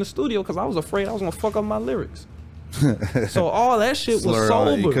drink in the studio because I was afraid I was gonna fuck up my lyrics. So all that shit was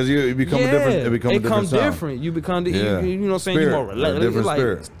sober. Because you become a different. It becomes different. You become you know what I'm saying. Spirit, You more different like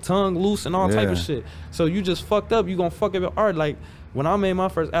spirit. tongue loose and all type of shit. So you just fucked up. You gonna fuck up your art. Like when I made my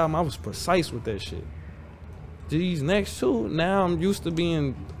first album, I was precise with that shit. These next 2, now I'm used to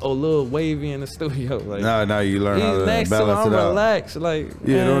being a little wavy in the studio. Like now you learn how to next balance I'm it out. relaxed. Like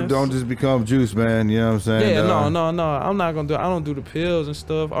Yeah, don't just become Juice, man. You know what I'm saying? Yeah, no. I'm not gonna do. I don't do the pills and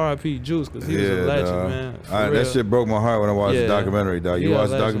stuff. R.I.P. Juice, because he was a legend, man. That shit broke my heart when I watched the documentary, dog. You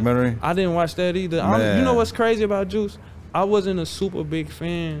watched the documentary? I didn't watch that either. You know what's crazy about Juice? I wasn't a super big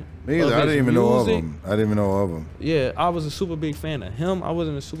fan. Me either. I didn't even know of him. Yeah, I was a super big fan of him. I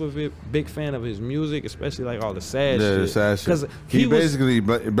wasn't a super big fan of his music, especially like all the sad shit. The sad shit. Because he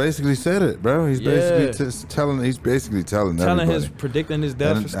basically said it, bro. He's basically telling everybody. Predicting his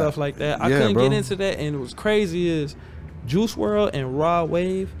death and stuff like that. I couldn't get into that, and what's crazy is Juice WRLD and Rod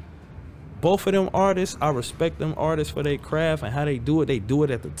Wave. Both of them artists, I respect them artists for their craft and how they do it. They do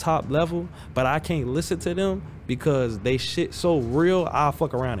it at the top level, but I can't listen to them because they shit so real. I'll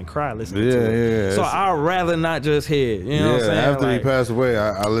fuck around and cry listening to it. Yeah. So I'd rather not just hear it. You know what I'm saying? After he passed away,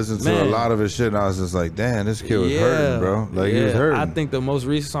 I listened to a lot of his shit, and I was just like, damn, this kid was hurting, bro. Like, he was hurting. I think the most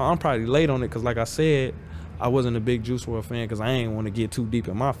recent song, I'm probably late on it because, like I said, I wasn't a big Juice WRLD fan because I ain't want to get too deep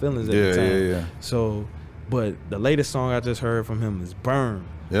in my feelings at the time. Yeah. So, but the latest song I just heard from him is Burn.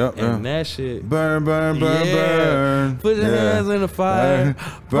 Yep. And that shit. Burn. Put your hands in the fire.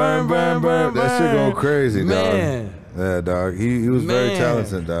 Burn. That shit go crazy, man. dog. Yeah, dog. He was very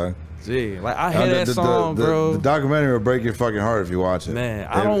talented, dog. Gee, like I hear that song, bro. The documentary will break your fucking heart if you watch it. Man,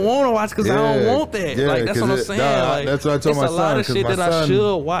 I don't want to watch because I don't want that. Yeah, like that's what I'm saying. Like, that's what I told my son. It's a lot of shit that I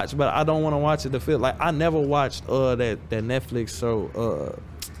should watch, but I don't want to watch it to feel like I never watched that Netflix show.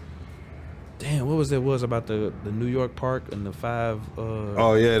 Damn, what was it? Was about the New York Park and the 5?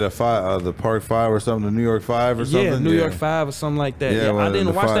 The Park 5 or something. The New York 5 or something. Yeah, New York 5 or something like that. Yeah, I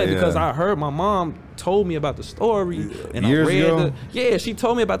didn't watch that because I heard my mom told me about the story and years I read ago? she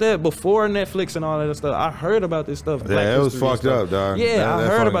told me about that before Netflix and all that stuff. I heard about this stuff. Yeah, it was fucked up, dog. Yeah, I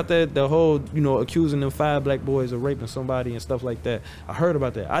heard about that. The whole accusing them 5 black boys of raping somebody and stuff like that. I heard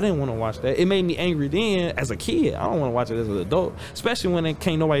about that. I didn't want to watch that. It made me angry then as a kid. I don't want to watch it as an adult, especially when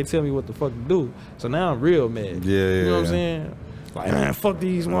can't nobody tell me what the fuck to do. So now I'm real mad. You know what I'm saying? Like, man, fuck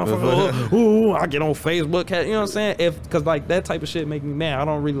these motherfuckers. Ooh, I get on Facebook. You know what I'm saying? Because, like, that type of shit make me mad. I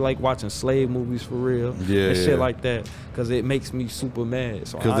don't really like watching slave movies for real. And shit like that. Because it makes me super mad.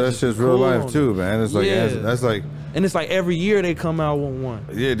 Because that's just real life, too, man. It's like, that's like... And it's like every year they come out with one.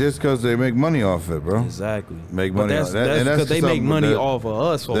 Yeah, just because they make money off it, bro. Exactly. Make money off that. That's because they make money off of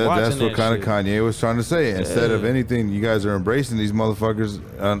us for watching That's what kind of Kanye was trying to say. Instead of anything, you guys are embracing these motherfuckers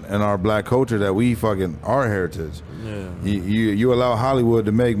in our black culture that we fucking, our heritage. Yeah. You allow Hollywood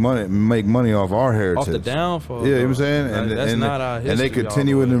to make money off our heritage. Off the downfall. Yeah, you know what I'm saying? That's not our history. And they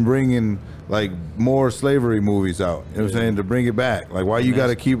continue in bringing like more slavery movies out. You know what I'm saying? To bring it back. Like, why you got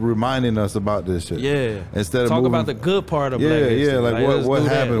to keep reminding us about this shit? Yeah. Instead of talk about the good part of black history. Yeah, like what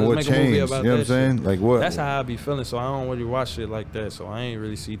happened, what changed. You know what I'm saying? Like what? That's how I be feeling. So I don't really watch shit like that. So I ain't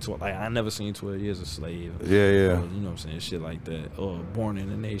really see I never seen 12 Years a Slave. Yeah. Or, you know what I'm saying? Shit like that. Or Born in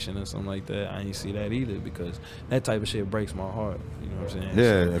a Nation or something like that. I ain't see that either because that type of shit breaks my heart. You know what I'm saying?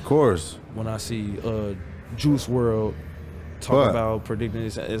 Yeah, so of course. When I see Juice WRLD talk about predicting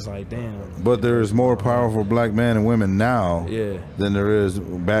this, it's like, damn. But there is more powerful black men and women now than there is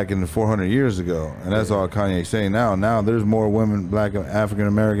back in the 400 years ago. And that's all Kanye's saying now. Now there's more women, black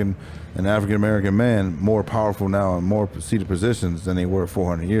African-American and African-American men, more powerful now in more seated positions than they were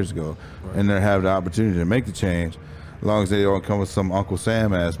 400 years ago. Right. And they have the opportunity to make the change. As long as they don't come with some Uncle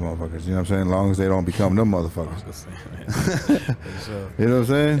Sam ass motherfuckers, you know what I'm saying? As long as they don't become them motherfuckers. Uncle Sam. You know what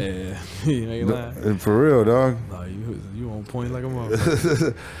I'm saying? Yeah, you ain't lying. For real, dog. No, you on point like a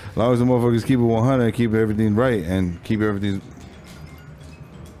motherfucker. As long as the motherfuckers keep it 100 and keep everything right and keep everything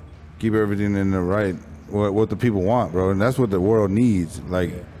in the right, what the people want, bro. And that's what the world needs.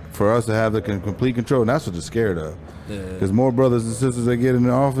 Like, for us to have the complete control, and that's what they're scared of. Because more brothers and sisters that get in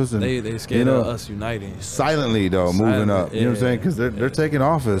the office and they scared of us uniting silently though, moving up. You know what I'm saying? Because they're taking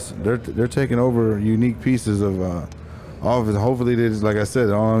office. They're taking over unique pieces of office. Hopefully they just, like I said,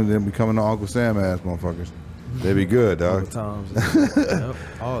 they're becoming the Uncle Sam ass motherfuckers. They be good, dog.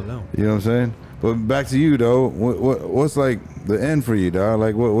 All of them. You know what I'm saying? But back to you though. What's like the end for you, dog?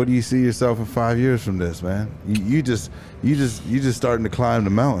 Like what do you see yourself in 5 years from this, man? You just starting to climb the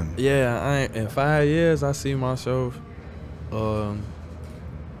mountain. Yeah, in 5 years I see myself. I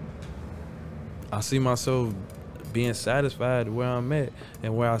see myself being satisfied where I'm at,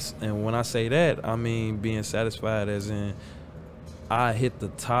 and when I say that, I mean being satisfied as in I hit the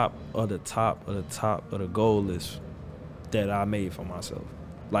top of the goal list that I made for myself.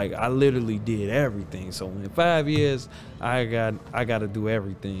 Like, I literally did everything. So in 5 years, I got to do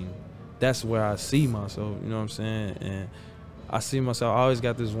everything. That's where I see myself, you know what I'm saying? And I see myself, I always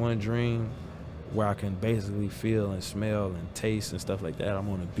got this one dream where I can basically feel and smell and taste and stuff like that. I'm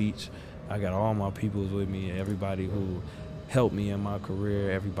on the beach. I got all my peoples with me, everybody who helped me in my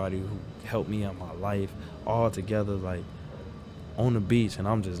career, everybody who helped me in my life, all together, like, on the beach. And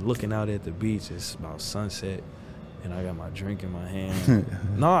I'm just looking out at the beach. It's about sunset. And I got my drink in my hand.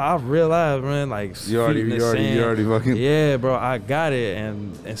 No, I realized, man, like, you already fucking. Yeah, bro, I got it.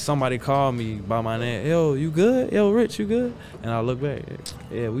 And somebody called me by my name. Yo, you good? Yo, Rich, you good? And I look back.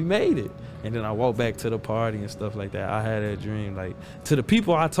 Yeah, we made it. And then I walked back to the party and stuff like that. I had that dream. Like, to the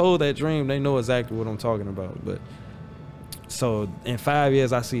people I told that dream, they know exactly what I'm talking about. But so in 5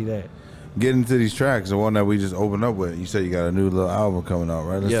 years, I see that. Get into these tracks, the one that we just opened up with. You said you got a new little album coming out,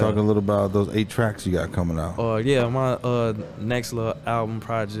 right? Let's talk a little about those 8 tracks you got coming out. My next little album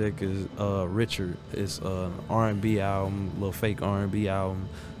project is Richard. It's an R&B album, little fake R&B album.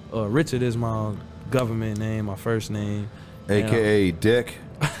 Richard is my government name, my first name. AKA Dick.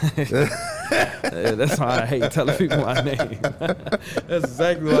 That's why I hate telling people my name. That's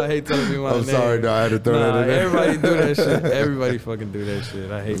exactly why I hate telling people my name. I'm sorry, dog. I had to throw that in there. Everybody do that shit. Everybody fucking do that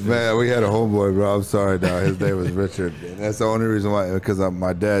shit. I hate that. Man, we had a homeboy, bro. I'm sorry, dog. His name was Richard. And that's the only reason why, because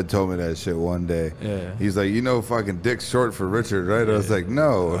my dad told me that shit one day. Yeah. He's like, you know, fucking Dick's short for Richard, right? I was like,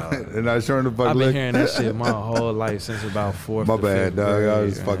 no. And I showed him the fucking I've been hearing that shit my whole life since about 4th. My bad, dog. Grade, I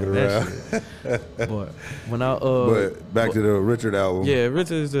was fucking around. But when I But back to the Richard album. Yeah,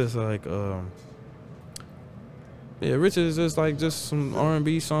 Richard is just like Richard is just some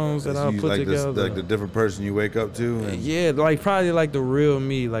R&B songs that I put like together. Like the different person you wake up to. And yeah, like probably like the real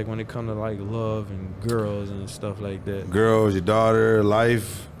me, like when it comes to like love and girls and stuff like that. Girls, your daughter,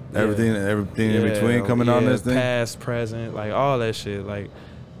 life, everything in between coming on this thing. Past, present, like all that shit. Like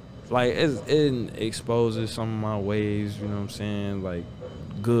it exposes some of my ways. You know what I'm saying? Like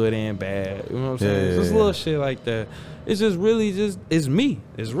good and bad. You know what I'm saying? It's just little shit like that. It's just really it's me.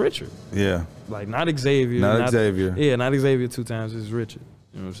 It's Richard. Yeah. Like not Xavier. Not Xavier. Yeah, not Xavier 2 times. It's Richard.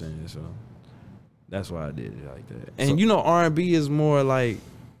 You know what I'm saying? So that's why I did it like that. And you know, R&B is more like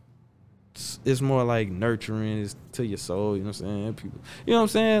nurturing. It's to your soul. You know what I'm saying? People. You know what I'm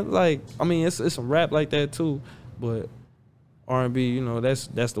saying? Like I mean, it's some rap like that too, but R&B, you know, that's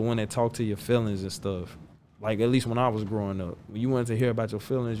the one that talk to your feelings and stuff. Like at least when I was growing up, when you wanted to hear about your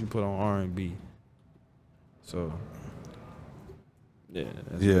feelings, you put on R&B. So. Yeah.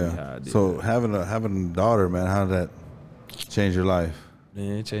 That's really how I did so that. having a daughter, man, how did that change your life?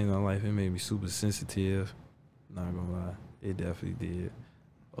 Man, it changed my life. It made me super sensitive. Not gonna lie, it definitely did.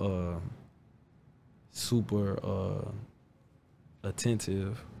 Super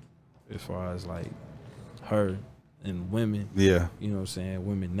attentive as far as like her and women. Yeah. You know what I'm saying?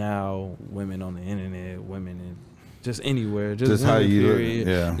 Women now, women on the internet, women in just anywhere. Just how you period.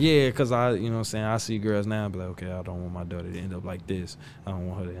 Yeah. Yeah, because I, you know what I'm saying, I see girls now and be like, okay, I don't want my daughter to end up like this. I don't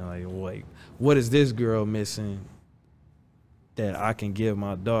want her to end like, wait, what is this girl missing that I can give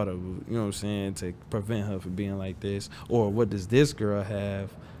my daughter, you know what I'm saying, to prevent her from being like this? Or what does this girl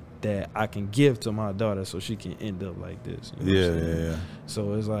have that I can give to my daughter so she can end up like this? You know what I'm saying? Yeah.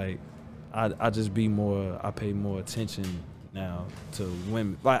 So it's like, I pay more attention now to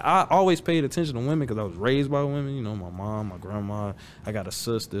women. Like I always paid attention to women because I was raised by women. You know, my mom, my grandma. I got a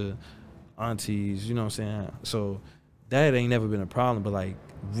sister, aunties. You know what I'm saying? So that ain't never been a problem. But like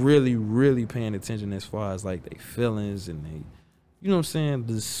really, really paying attention as far as like their feelings and they, you know what I'm saying?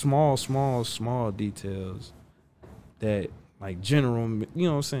 The small details that like general. You know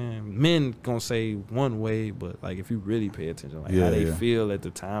what I'm saying? Men gonna say one way, but like if you really pay attention, like how they feel at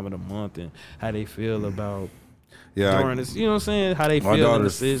the time of the month and how they feel about. Yeah, during this, you know what I'm saying? How they feel in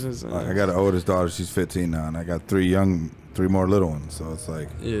decisions. I got an oldest daughter. She's 15 now, and I got three more little ones. So it's like,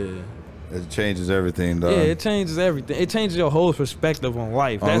 it changes everything, dog. Yeah, it changes everything. It changes your whole perspective on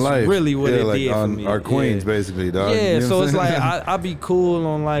life. That's really what it like did for me. Our queens, basically, dog. Yeah, you know so it's like I be cool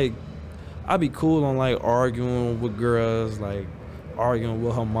on like arguing with girls, like arguing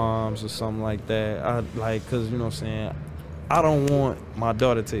with her moms or something like that. I like, cause you know what I'm saying. I don't want my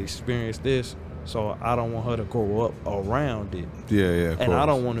daughter to experience this. So I don't want her to grow up around it. Yeah, and I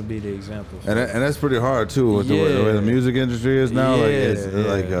don't want to be the example. And that's pretty hard too with the way the music industry is now. Like it's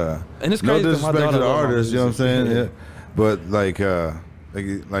like and it's no crazy disrespect to the artists, you know what I'm saying? Yeah. But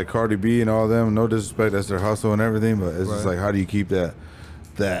like Cardi B and all them, no disrespect, that's their hustle and everything. But it's just like, how do you keep that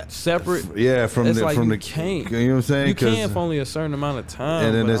separate? Yeah, from it's the like from you the can't. You know what I'm saying? You can for only a certain amount of time.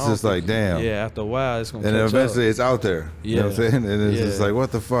 And then it's just like, damn. Yeah, after a while, it's gonna. And then catch eventually, up. it's out there. You know what I'm saying? And it's just like,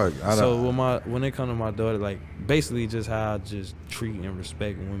 what the fuck? So when it comes to my daughter, like basically just how I just treat and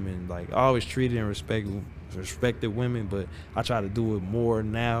respect women. Like I always treated and respected women, but I try to do it more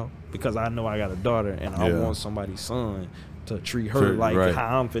now because I know I got a daughter and I want somebody's son to treat her like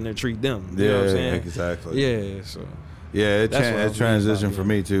how I'm finna treat them. You know what I'm saying? Exactly. Yeah. So. Yeah, it transitioned for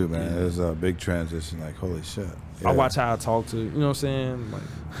me too, man. It was a big transition. Like, holy shit. Yeah. I watch how I talk to, you know what I'm saying? Like,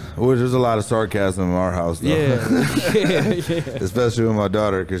 well, there's a lot of sarcasm in our house, though. Yeah. Especially with my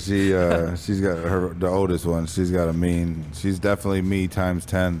daughter, because she's got the oldest one. She's definitely me times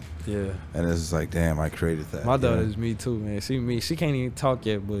 10. Yeah. And it's just like, damn, I created that. My daughter is me too, man. She can't even talk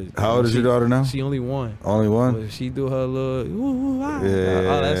yet, but how old is your daughter now? She only one. Only one? But if she do her little all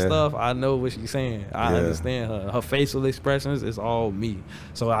that stuff, I know what she's saying. I understand her. Her facial expressions is all me.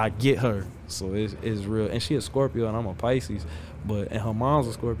 So I get her. So it's real. And she a Scorpio and I'm a Pisces. And her mom's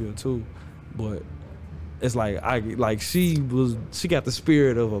a Scorpio too. But it's like she got the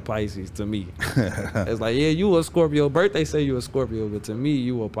spirit of a Pisces to me. It's like, yeah, you a Scorpio. Birthday say you a Scorpio, but to me,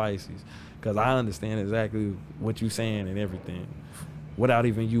 you a Pisces. Because I understand exactly what you saying and everything without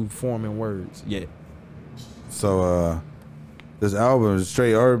even you forming words yet. So this album is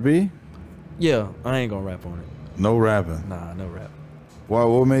straight R&B? Yeah, I ain't gonna rap on it. No rapping. Nah, no rap. Why?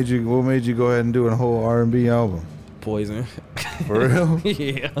 What made you go ahead and do a whole R&B album? Poison. For real?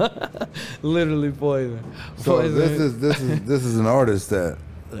 Yeah. Literally Poison. So Poison. this is an artist that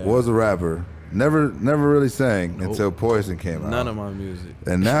was a rapper. Never really sang until Poison came out. None of my music.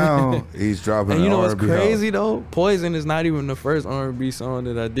 And now he's dropping And you know what's R&B crazy album. though? Poison is not even the first R&B song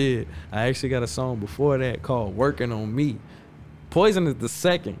that I did. I actually got a song before that called Working on Me. Poison is the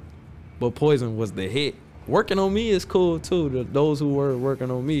second, but Poison was the hit. Working on Me is cool too. Those who were working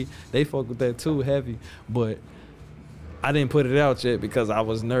on me, they fuck with that too heavy. But I didn't put it out yet because I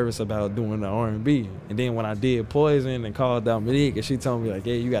was nervous about doing the R&B. And then when I did Poison and called Dominique, and she told me like,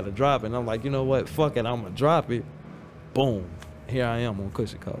 "Hey, you got to drop it." And I'm like, you know what? Fuck it, I'm gonna drop it. Boom, here I am on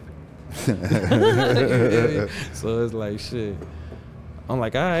Cushion Coffee. So it's like shit. I'm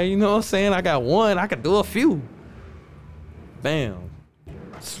like, all right, you know what I'm saying? I got one. I could do a few. Bam.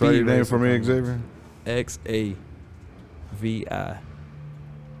 Spell your name for me, Xavier. XAVIER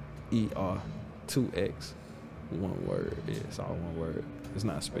 2X. One word. Yeah, it's all one word. It's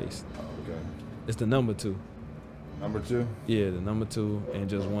not spaced. Oh, okay. It's the number 2. Number 2? Yeah, the number 2 and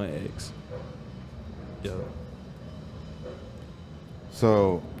just one X. Yo.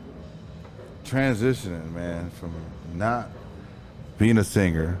 So, transitioning, man, from not being a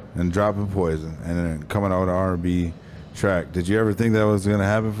singer and dropping Poison and then coming out with an R&B track, did you ever think that was going to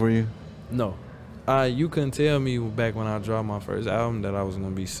happen for you? No. You couldn't tell me back when I dropped my first album that I was going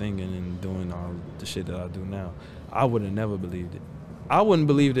to be singing and doing all the shit that I do now. I would have never believed it. I wouldn't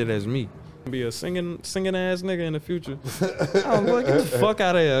believe it as me. Be a singing ass nigga in the future. I'm like, get the fuck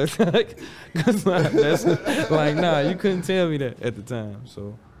out of here. Cause that's like, nah, you couldn't tell me that at the time.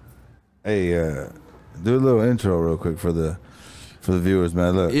 So, hey, do a little intro real quick for the viewers,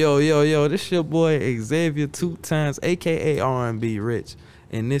 man. Look, yo, this your boy Xavier 2 times, aka R&B Rich,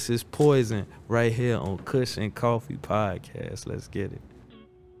 and this is Poison right here on Cushion Coffee Podcast. Let's get it.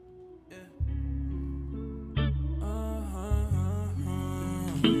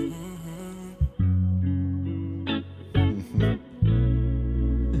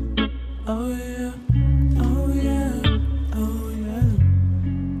 Oh yeah, oh yeah, oh yeah.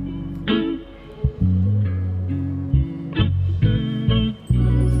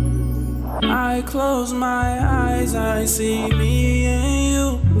 I close my eyes, I see me and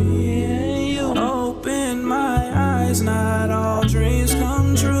you, Open my eyes, not all dreams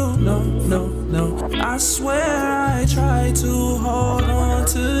come true. No. I swear I try to hold on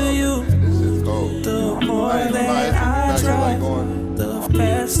to you. The more that I try, the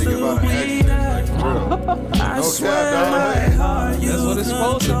faster we die. I swear my heart you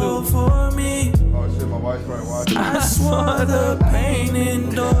control for me. oh shit, my wife's probably watching. I swore the pain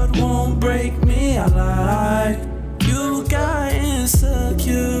endured won't break me. I lied. You got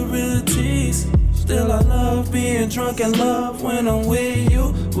insecurities. Still I love being drunk and love when I'm with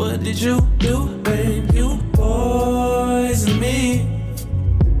you. What did you do, babe? You poison me.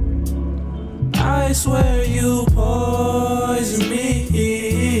 I swear you poison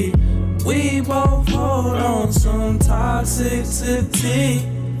me. We both hold on some toxicity.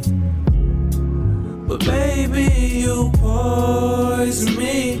 But baby, you poison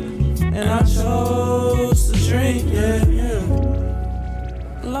me. And I chose to drink, yeah.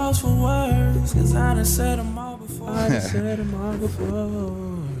 Lost for words, cause I done said them all before.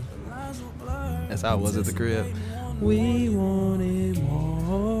 That's how I was at the crib. We wanted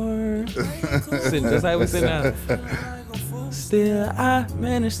more. Just how we sit now. Still, I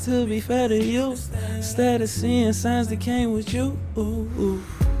managed to be fair to you. Instead of seeing signs that came with you.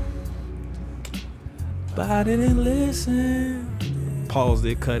 But I didn't listen. Pause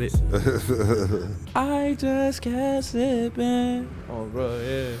it, cut it. I just kept sipping. Oh, bro,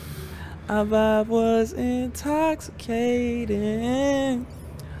 yeah. Our vibe was intoxicating.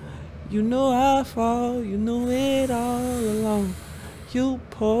 You knew I'd fall, you knew it all along. You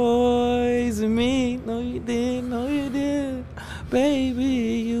poisoned me. No, you did, Baby,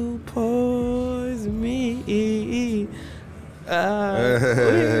 you poisoned me. That's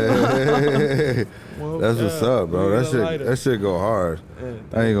what's up, bro. That shit go hard.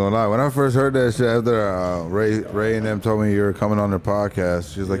 I ain't gonna lie. When I first heard that shit after Ray and them told me you were coming on their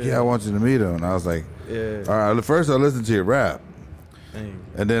podcast, she was like, "Yeah, I want you to meet him." And I was like, "Yeah." All right. First, I listened to your rap,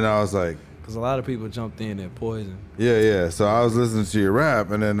 and then I was like, "Cause a lot of people jumped in at Poison." Yeah. So I was listening to your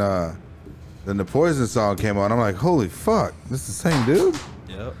rap, and then the Poison song came on. I'm like, "Holy fuck, this is the same dude."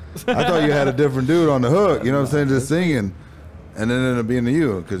 Yep. I thought you had a different dude on the hook. You know what I'm saying? Just singing. And then it ended up being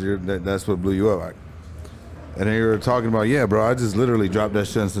you, because that's what blew you up. And they were talking about, yeah, bro, I just literally dropped that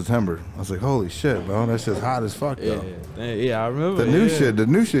shit in September. I was like, holy shit, bro, that shit's hot as fuck, though. Yeah, I remember. The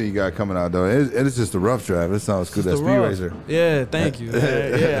new shit you got coming out, though, it's just a rough draft. It sounds good. That Speed Racer. Yeah, thank you,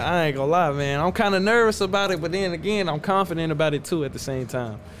 man. Yeah, I ain't gonna lie, man. I'm kind of nervous about it, but then again, I'm confident about it, too, at the same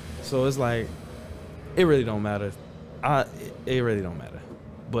time. So it's like, it really don't matter. It really don't matter.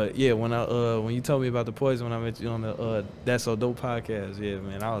 But, yeah, when you told me about the Poison, when I met you on the That's So Dope podcast, yeah,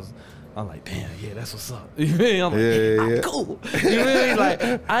 man, I'm like, damn, yeah, that's what's up. You mean? I'm like, I'm cool. You mean? Like,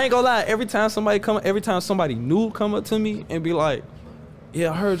 I ain't gonna lie. Every time somebody new come up to me and be like,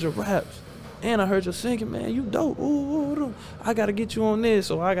 yeah, I heard your raps and I heard your singing, man, you dope. Ooh, I gotta get you on this,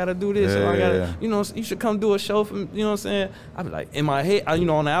 or I gotta do this, or I gotta, you know, you should come do a show for me. You know what I'm saying? I be like, in my head, you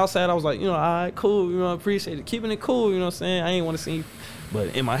know, on the outside, I was like, you know, all right, cool. You know, I appreciate it. Keeping it cool. You know what I'm saying? I ain't want to see,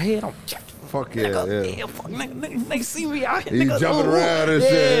 but in my head, I'm. Fuck yeah, nigga, fuck, nigga, see me out here. You nigga, jumping around and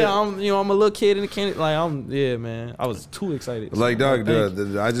shit. Yeah, I'm a little kid in the candy. Like, man. I was too excited. Like, dog,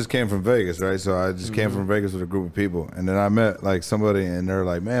 I just came from Vegas, right? So I just came from Vegas with a group of people. And then I met, like, somebody, and they're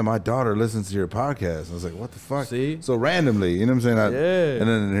like, man, my daughter listens to your podcast. I was like, what the fuck? See? So randomly, you know what I'm saying? Yeah. And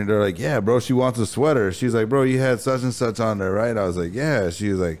then they're like, yeah, bro, she wants a sweater. She's like, bro, you had such and such on there, right? I was like, yeah. She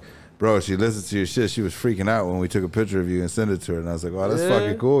was like, bro, she listens to your shit. She was freaking out when we took a picture of you and sent it to her. And I was like, wow, that's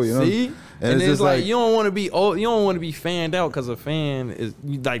fucking cool, you know? See? And it's just like, you don't want to be fanned out because a fan is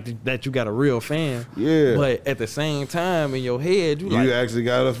like that. You got a real fan. Yeah. But at the same time, in your head, you actually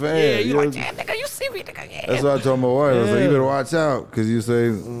got a fan. Yeah, you like, damn, nigga, you see me, nigga, yeah. That's what I told my wife. I was like, you better watch out, because you say,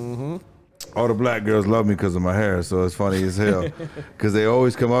 all the black girls love me because of my hair, so it's funny as hell. Because they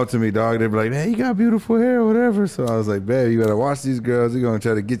always come up to me, dog. They be like, man, you got beautiful hair or whatever. So I was like, babe, you better watch these girls. They're going to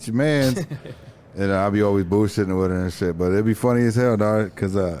try to get your mans. And I'll be always bullshitting with her and shit. But it'd be funny as hell, dog.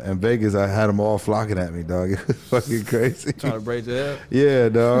 Because in Vegas, I had them all flocking at me, dog. It was fucking crazy. Trying to braid your hair? Yeah,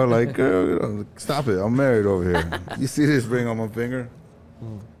 dog. Like, girl, stop it. I'm married over here. You see this ring on my finger?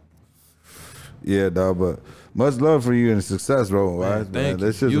 Yeah, dog. But much love for you and success, bro. Man, thank you.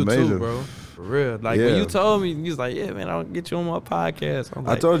 This shit's amazing. Too, bro. For real. Like, when you told me, you was like, yeah, man, I'll get you on my podcast.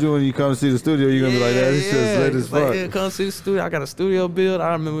 I told you when you come to see the studio, you're going to be like, this shit's lit as fuck. Yeah, come see the studio. I got a studio build.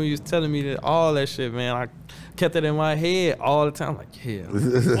 I remember you was telling me that all that shit, man. I kept it in my head all the time. Like, yeah.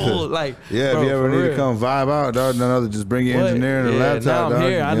 Like, yeah, bro, if you ever need to come vibe out, dog, none other just bring your engineer and a laptop, now I'm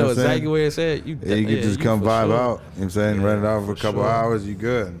here. Dog, I know exactly where it's at. You can just come vibe out. You know what I'm saying? Rent it out for a couple hours. You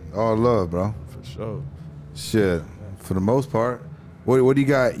good. All love, bro. For sure. Shit. For the most part. What do you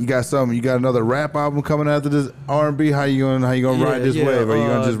got? You got something? You got another rap album coming after this R&B? How you gonna ride this wave? Are you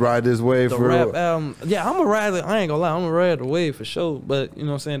gonna just ride this wave the for rap album? Yeah, I'm a rider. I ain't gonna lie, I'm a ride the wave for sure. But you know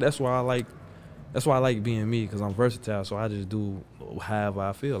what I'm saying? That's why I like being me, because I'm versatile. So I just do however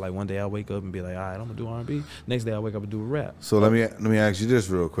I feel. Like, one day I wake up and be like, all right, I'm gonna do R&B. Next day I wake up and do rap. So let me ask you this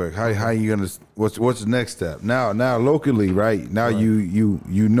real quick. How you gonna? What's the next step? Now locally, right? Now you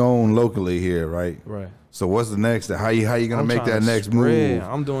known locally here, right? Right. So what's the next? How you gonna make that next move?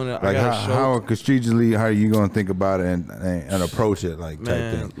 I'm doing it. Like, how strategically, how are you gonna think about it and approach it, like,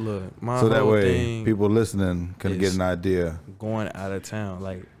 type thing? Look, my so that whole way thing people listening can get an idea. Going out of town,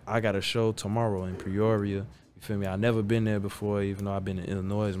 like, I got a show tomorrow in Peoria. You feel me? I've never been there before, even though I've been in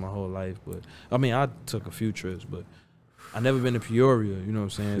Illinois my whole life. But I mean, I took a few trips, but I never been to Peoria. You know what I'm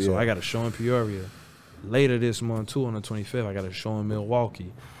saying? Yeah. So I got a show in Peoria. Later this month, too, on the 25th, I got a show in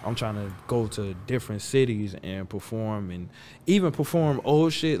Milwaukee. I'm trying to go to different cities and perform, and even perform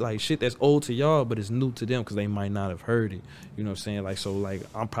old shit, like shit that's old to y'all, but it's new to them because they might not have heard it. You know what I'm saying? Like, so, like,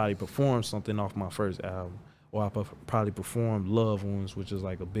 I'm probably perform something off my first album, or I probably perform Love Wounds, which is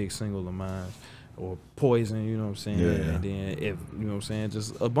like a big single of mine, or Poison, you know what I'm saying? Yeah. And then, if you know what I'm saying,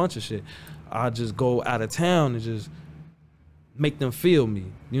 just a bunch of shit. I just go out of town and just make them feel me.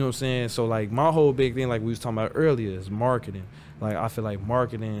 You know what I'm saying? So, like, my whole big thing, like we was talking about earlier, is marketing. Like, I feel like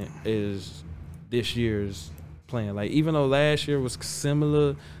marketing is this year's plan. Like, even though last year was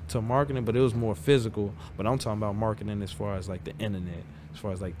similar to marketing, but it was more physical. But I'm talking about marketing as far as, like, the internet, as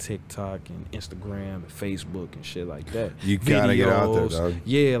far as, like, TikTok and Instagram and Facebook and shit like that. You gotta get out there, dog.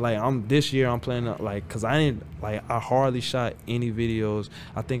 Yeah, like, this year I'm planning, like, because I hardly shot any videos.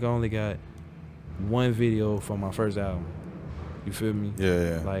 I think I only got one video for my first album. You feel me?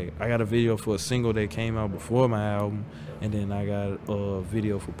 Yeah. Like, I got a video for a single that came out before my album, and then I got a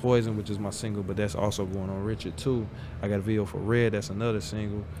video for Poison, which is my single, but that's also going on Richard too. I got a video for Red, that's another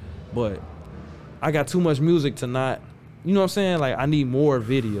single. But I got too much music to not, you know what I'm saying? Like, I need more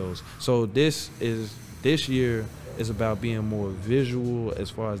videos. So this year is about being more visual as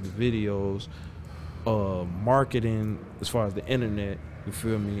far as the videos, marketing as far as the internet. You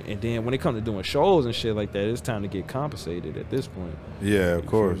feel me? And then when it comes to doing shows and shit like that, it's time to get compensated at this point. Yeah, of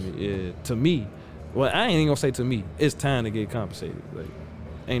course. Yeah, to me. Well, I ain't even gonna say to me. It's time to get compensated. Like,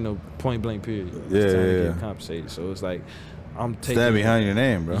 ain't no point blank period. It's Yeah, time yeah, to yeah. get compensated. So it's like I'm taking Stand behind your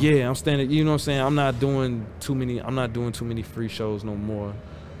name, bro. Yeah, I'm standing. You know what I'm saying? I'm not doing too many free shows no more.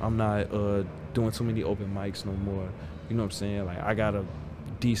 I'm not doing too many open mics no more. You know what I'm saying? Like, I got a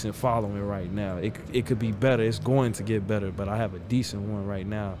decent following right now. It could be better. It's going to get better, but I have a decent one right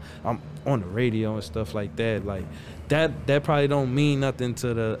now. I'm on the radio and stuff like that. Like, that probably don't mean nothing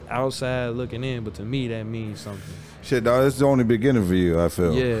to the outside looking in, but to me that means something. Shit, dog, it's the only beginning for you, I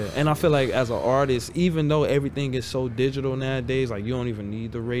feel. Yeah, and I feel like as an artist, even though everything is so digital nowadays, like, you don't even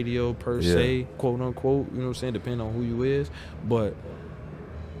need the radio per se, quote unquote, you know what I'm saying, depending on who you is, but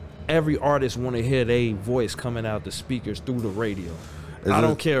every artist want to hear their voice coming out the speakers through the radio. I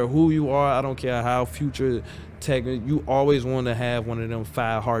don't care who you are. I don't care how future tech. You always want to have one of them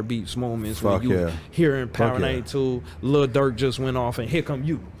 5 heartbeats moments when you hearing Power 92, Lil Durk just went off and here come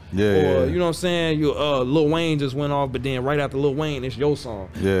you. Or, you know what I'm saying? You Lil Wayne just went off, but then right after Lil Wayne, it's your song.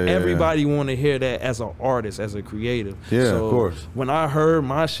 Everybody want to hear that as an artist, as a creative. Yeah, so of course. When I heard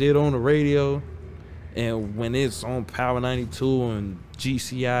my shit on the radio, and when it's on Power 92 and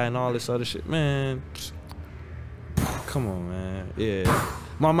GCI and all this other shit, man, come on, man. Yeah.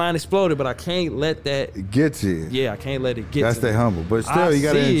 My mind exploded, but I can't let that get to you. Yeah, I can't let it get That's to me. That's humble. But still, you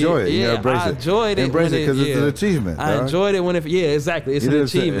got to enjoy it. You gotta embrace I enjoyed it. Embrace it because it's an achievement. I enjoyed it when exactly. It's an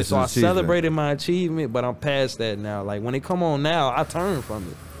achievement. So I celebrated my my achievement, but I'm past that now. Like, when it come on now, I turn from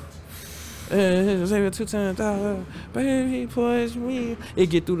it. 2 times, baby, push me. It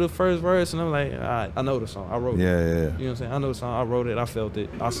get through the first verse, and I'm like, all right, I know the song. I wrote it. Yeah. You know what I'm saying? I know the song. I wrote it. I felt it.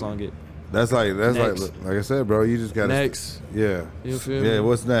 I sung it. That's like I said, bro. You just gotta next. Yeah. You feel me? Yeah.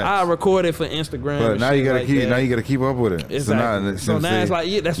 What's next? I recorded for Instagram. But now you gotta like keep. that. Now you gotta keep up with it. Exactly. So now it's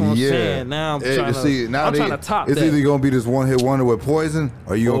like, that's what I'm saying. Now I'm trying to top that. It's either gonna be this one hit wonder with Poison,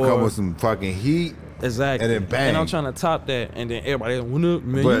 or you gonna come with some fucking heat. Exactly. And then bang. And I'm trying to top that, and then everybody,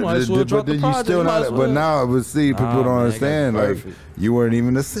 man, you might as well drop the project. But now, people don't understand. Like, you weren't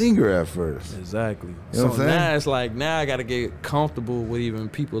even a singer at first. Exactly. You know what I'm saying? Now it's like, now I gotta get comfortable with even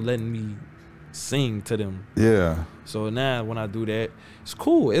people letting me sing to them. Yeah. So now when I do that, it's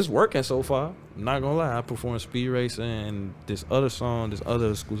cool. It's working so far. I'm not gonna lie. I performed Speed Racer and this other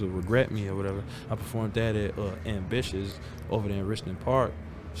exclusive, Regret Me or whatever. I performed that at Ambitious over there in Richmond Park.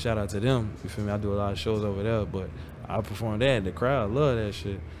 Shout out to them. You feel me? I do a lot of shows over there, but I performed that. The crowd love that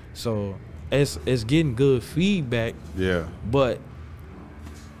shit. So it's getting good feedback. Yeah. But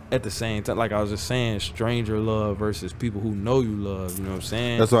at the same time, like I was just saying, stranger love versus people who know you love. You know what I'm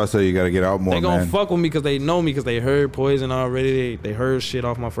saying? That's why I say you got to get out more, man. They gonna fuck with me because they know me, because they heard Poison already. They heard shit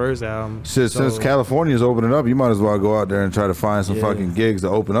off my first album. Shit, since California's opening up, you might as well go out there and try to find some fucking gigs to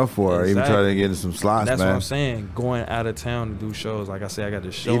open up for, or even try to get in some slots, That's man. what I'm saying. Going out of town to do shows. Like I said, I got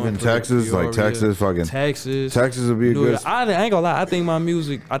this show. Even Texas, like Texas, fucking Texas would be a good. I ain't gonna lie. I think my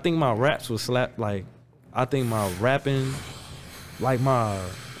music, I think my raps would slap. Like, I think my rapping, like my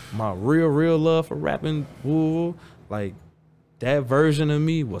real love for rapping, like that version of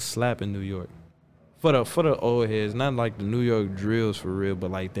me was slapping New York. For the old heads, not like the New York drills for real,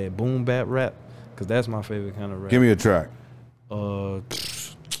 but like that boom bap rap, cause that's my favorite kind of rap. Give me a track.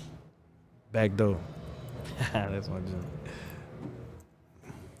 Back Door. That's my jam.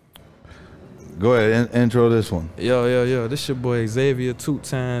 Go ahead, intro this one. Yo, this your boy Xavier 2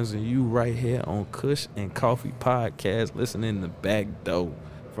 times, and you right here on Kush and Coffee Podcast, listening to Back Door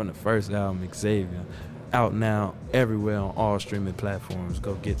from the first album, Xavier. Out now everywhere on all streaming platforms.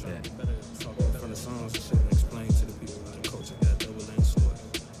 Go get that. From the songs and shit, and explain to the people how the culture got double-edged sword.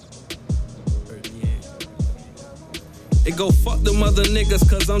 It go fuck them other niggas,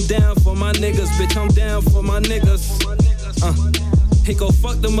 cause I'm down for my niggas, bitch, I'm down for my niggas. It go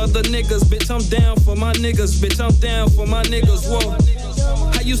fuck them other niggas, bitch, I'm down for my niggas, bitch, I'm down for my niggas, whoa.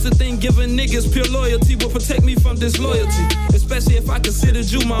 I used to think giving niggas pure loyalty would protect me from disloyalty, especially if I considered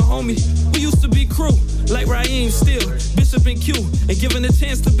you my homie. We used to be crew, like Raheem Steele, Bishop and Q, and given a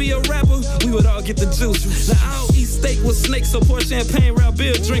chance to be a rapper, we would all get the juice. Now I don't eat steak with snakes, so pour champagne round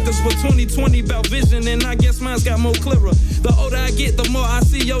beer drinkers. With 2020 about vision, and I guess mine's got more clearer. The older I get, the more I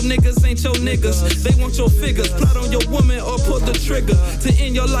see your niggas ain't your niggas. They want your figures, plot on your woman or pull the trigger to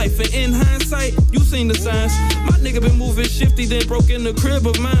end your life. And in hindsight, you seen the signs. My nigga been moving shifty, then broke in the crib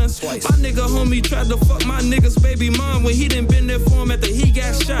of mine. My nigga homie tried to fuck my nigga's baby mom when he done been there for him after he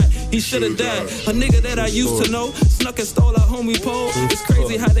got shot. He should've died. A nigga that I used to know snuck and stole our homie pole. It's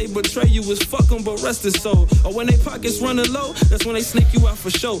crazy how they betray you, is fuck them but rest his soul. Or when they pockets running low, that's when they sneak you out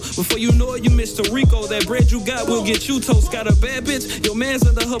for show. Before you know it, you Mr. Rico. That bread you got will get you toast. Got a bad bitch, your man's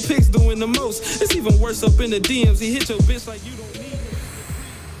under her pics doing the most. It's even worse up in the DMs. He hit your bitch like you don't need it.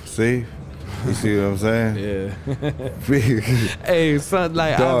 See? You see what I'm saying? Yeah. Hey, son,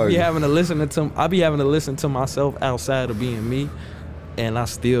 like I be having to listen to myself outside of being me, and I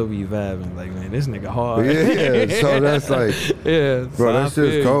still be vibing. Like, man, this nigga hard. Yeah. So that's like, yeah, bro, that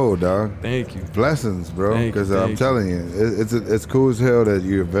shit's cold, dog. Thank you. Blessings, bro. Because I'm telling you, it's cool as hell that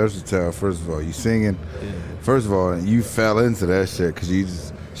you're versatile. First of all, you singing. Yeah. First of all, you fell into that shit because you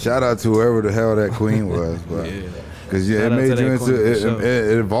just shout out to whoever the hell that queen was, but. Yeah. Because it made you into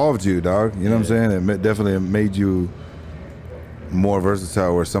it evolved you, dog. You know what I'm saying? It definitely made you more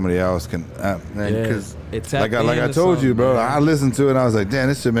versatile where somebody else can. Because like I told you, bro, I listened to it and I was like, damn,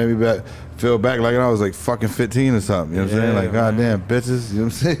 this shit made me feel back like I was like fucking 15 or something. You know what I'm saying? Like, goddamn bitches. You know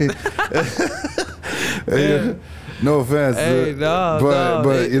what I'm saying? No offense,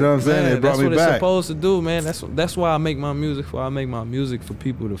 but you know what I'm saying? Man, it brought me back. That's what it's supposed to do, man. That's why I make my music for. I make my music for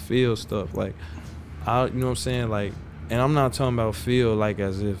people to feel stuff like. You know what I'm saying? Like, and I'm not talking about feel like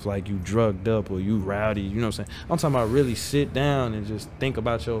as if like you drugged up or you rowdy, you know what I'm saying? I'm talking about really sit down and just think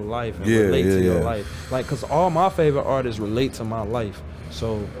about your life and relate to your life. Like, cause all my favorite artists relate to my life.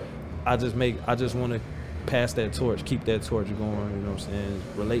 So I just want to pass that torch, keep that torch going, you know what I'm saying?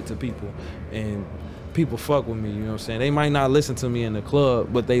 Relate to people and people fuck with me, you know what I'm saying? They might not listen to me in the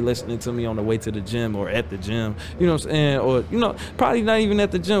club, but they listening to me on the way to the gym or at the gym, you know what I'm saying? Or, you know, probably not even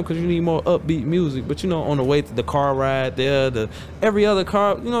at the gym because you need more upbeat music, but, you know, on the way to the car ride there, every other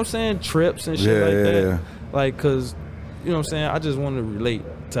car, you know what I'm saying? Trips and shit like that. Yeah. Like, because, you know what I'm saying? I just want to relate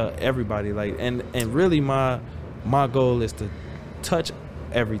to everybody. Like, and really my goal is to touch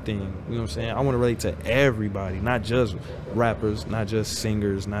everything, you know what I'm saying? I want to relate to everybody, not just rappers, not just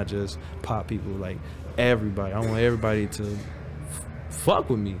singers, not just pop people, like everybody. I want everybody to fuck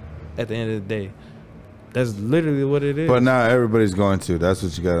with me at the end of the day. That's literally what it is. But now everybody's going to. That's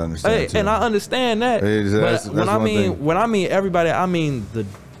what you got to understand. Hey, and I understand that. That's when I mean everybody, I mean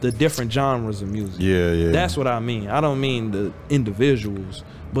the different genres of music. Yeah. That's what I mean. I don't mean the individuals,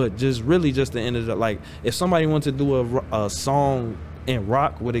 but just really just the end of the, like, if somebody wants to do a song in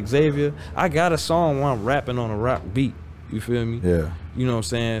rock with Xavier, I got a song where I'm rapping on a rock beat. You feel me? Yeah. You know what I'm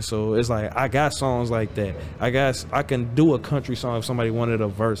saying? So it's like I got songs like that. I can do a country song if somebody wanted a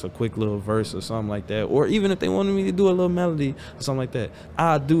verse, a quick little verse or something like that. Or even if they wanted me to do a little melody or something like that,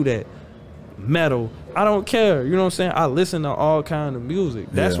 I'll do that. Metal, I don't care. You know what I'm saying? I listen to all kind of music.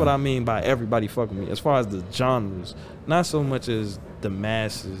 That's what I mean by everybody fucking me. As far as the genres, not so much as the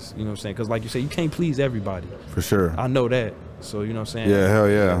masses. You know what I'm saying? Because like you say, you can't please everybody. For sure. I know that. So, you know what I'm saying? Yeah, hell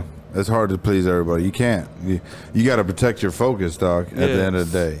yeah. It's hard to please everybody. You can't. You got to protect your focus, dog, at the end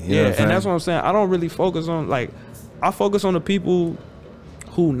of the day. You know what I'm saying? And that's what I'm saying. I don't really focus on, like, I focus on the people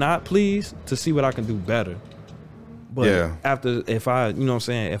who not pleased to see what I can do better. But if I do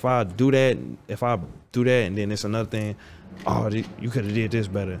that and then it's another thing, oh, you could have did this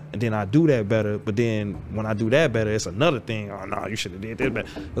better. And then I do that better, but then when I do that better, it's another thing. Oh, no, you should have did this better.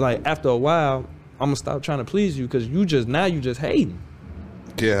 Like, after a while, I'm gonna stop trying to please you because you just hating.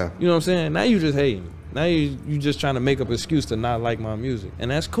 Yeah. You know what I'm saying? Now you just hating. Now you just trying to make up an excuse to not like my music. And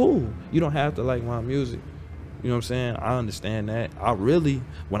that's cool. You don't have to like my music. You know what I'm saying? I understand that. I really,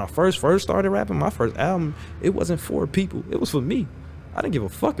 when I first started rapping, my first album, it wasn't for people. It was for me. I didn't give a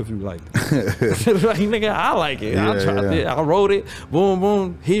fuck if you liked it. Like, nigga, I like it. I dropped it. I wrote it. Boom,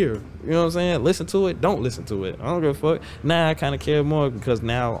 boom, here. You know what I'm saying? Listen to it. Don't listen to it. I don't give a fuck. Now I kind of care more because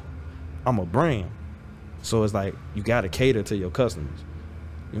now I'm a brand. So it's like you got to cater to your customers.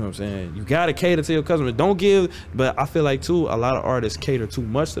 You know what I'm saying? You got to cater to your customers. Don't give, but I feel like too, a lot of artists cater too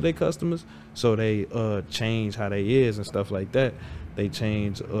much to their customers. So they change how they is and stuff like that. They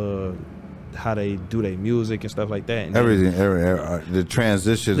change how they do their music and stuff like that. And everything, the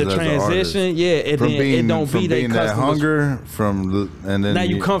transition. The transition, yeah. It don't be their customers. That hunger and then now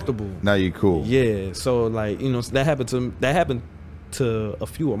you comfortable. Now you cool. Yeah. So like, you know, that happened to a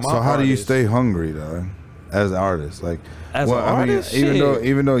few of my. So how do you stay hungry though, as an artist? Like, as an artist,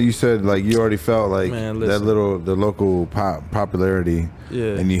 even though you said like you already felt like the local popularity,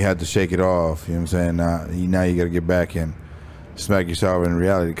 and you had to shake it off. You know what I'm saying? Now you got to get back and smack yourself in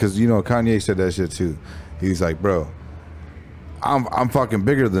reality, because you know Kanye said that shit too. He's like, bro, I'm fucking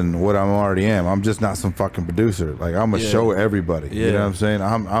bigger than what I already am. I'm just not some fucking producer. Like, I'm gonna show everybody. You know what I'm saying?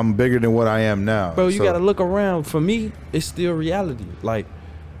 I'm bigger than what I am now. Bro, you gotta look around. For me, it's still reality. Like,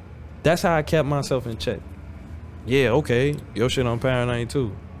 that's how I kept myself in check. Yeah, okay, your shit on Power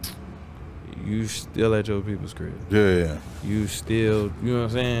 92. You still at your people's crib. Yeah. You still, you know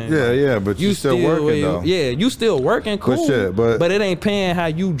what I'm saying? Yeah, but you still working though. Yeah, you still working, cool. But it ain't paying how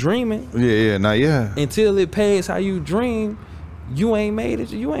you dreaming. Yeah, not yet. Until it pays how you dream, you ain't made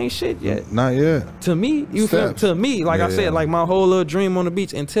it. You ain't shit yet. Not yet. To me, you feel? To me, like I said, Yeah. like my whole little dream on the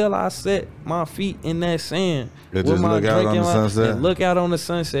beach until I set my feet in that sand Just look out on the sunset. and look out on the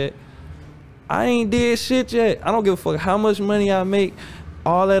sunset. I ain't did shit yet. I don't give a fuck how much money I make,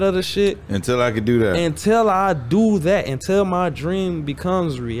 all that other shit. Until I could do that. Until I do that, until my dream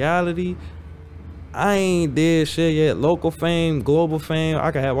becomes reality, I ain't did shit yet. Local fame, global fame.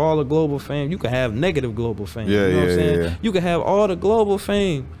 I can have all the global fame. You can have negative global fame. Yeah, you know what I'm saying? yeah. You can have all the global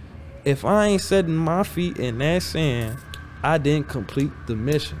fame. If I ain't setting my feet in that sand, I didn't complete the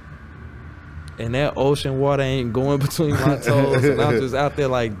mission. And that ocean water ain't going between my toes. And I'm just out there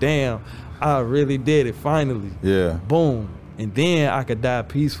like, damn, I really did it finally. Yeah. Boom. And then I could die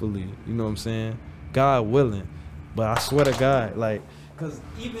peacefully. You know what I'm saying? God willing. But I swear to God, like, because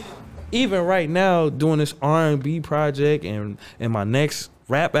even right now, doing this R&B project and my next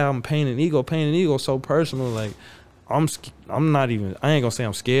rap album, Pain and Ego, so personal. Like, I'm not even. I ain't gonna say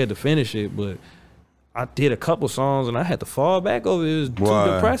I'm scared to finish it, but I did a couple songs and I had to fall back over it. It was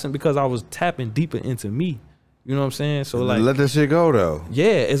too depressing because I was tapping deeper into me. You know what I'm saying? So like, let that shit go though. Yeah,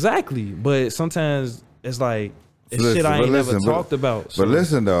 exactly. But sometimes it's like. It's shit I ain't never talked about. So. But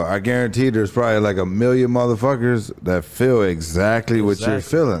listen though, I guarantee there's probably like 1 million motherfuckers that feel exactly what you're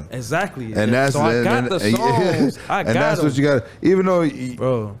feeling. Exactly. And that's so I got the songs. I got that's them. what you got.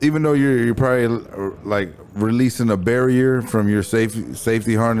 Even though you're probably like releasing a barrier from your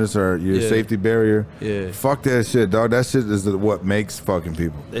safety harness or your safety barrier. Yeah. Fuck that shit, dog. That shit is what makes fucking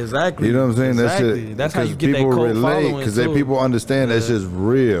people. Exactly. You know what I'm saying? Exactly. That shit. That's how you get that people cult relate following because too. people understand that shit's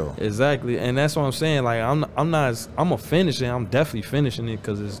real. Exactly, and that's what I'm saying. Like I'm gonna finish it. I'm definitely finishing it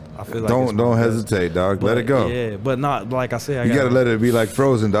because I feel like don't hesitate, dog. But, let it go. Yeah, but not like I said. You gotta let it be like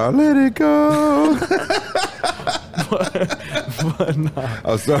Frozen, dog. Let it go. but nah.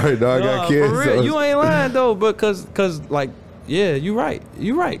 I'm sorry, dog. I got kids. For real, you ain't lying though, but cause like. Yeah, you right.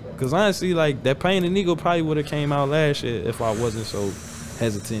 Cause honestly, like that Pain and Ego probably would have came out last year if I wasn't so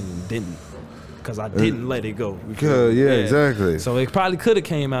hesitant and didn't. Cause I didn't let it go. Yeah, exactly. So it probably could have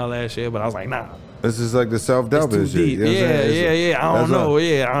came out last year, but I was like, nah. This is like the self-doubt It's too shit. deep. You know what I'm saying? Yeah. I don't know.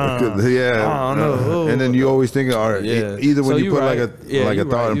 I don't know. And then you always think, either when So you you put right. like a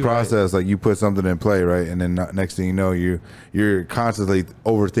thought in process, like you put something in play, right? And then next thing you know, you're constantly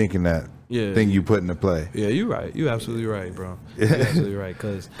overthinking that thing you put into play. Yeah, you're right. You're absolutely right, bro. You're absolutely right.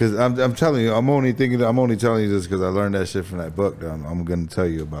 Cause I'm telling you, I'm only telling you this because I learned that shit from that book that I'm going to tell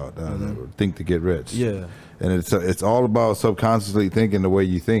you about. Think to Get Rich. Yeah. And it's all about subconsciously thinking the way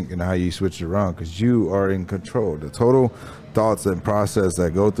you think and how you switch it around because you are in control. The total thoughts and process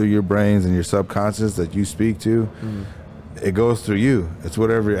that go through your brains and your subconscious that you speak to, it goes through you. It's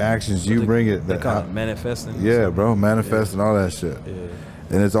whatever actions you bring it. They call it manifesting. Yeah, bro, manifesting all that shit. Yeah.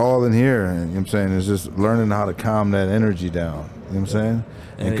 And it's all in here. And you know what I'm saying? It's just learning how to calm that energy down. You know what I'm saying?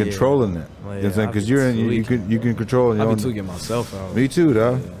 And controlling it. You know what I'm saying? Because you can control your own. own. I be tweaking myself out. Me too,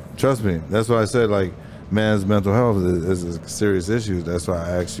 dog. Yeah. Trust me. That's why I said like man's mental health is a serious issue. That's why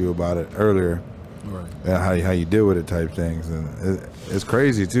I asked you about it earlier. Right. And how you deal with it type things. And it's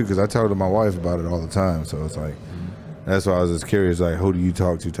crazy too because I talk to my wife about it all the time. So it's like that's why I was just curious. Like who do you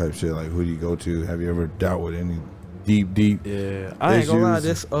talk to type shit? Like who do you go to? Have you ever dealt with any deep yeah, I ain't gonna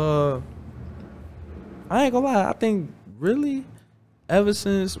lie. I ain't gonna lie. I think really, ever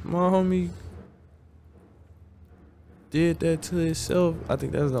since my homie did that to himself, I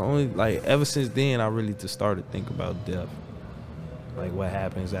think that's the only like. Ever since then, I really just started to think about death, like what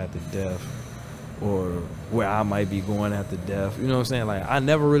happens after death, or where I might be going after death. You know what I'm saying? Like I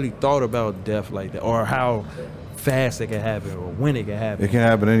never really thought about death like that, or how fast it can happen or when it can happen. It can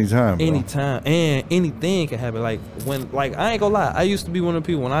happen anytime. Bro. Anytime. And anything can happen. Like when I ain't gonna lie, I used to be one of the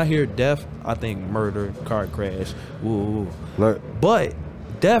people when I hear death, I think murder, car crash, woo. But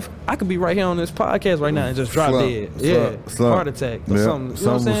death, I could be right here on this podcast right now and just drop dead. Slump. Heart attack or something. You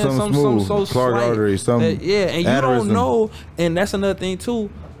know what I'm saying? Something so Clark slight. Artery, something. And you don't know, and that's another thing too.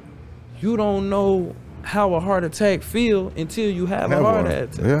 You don't know how a heart attack feel until you have a heart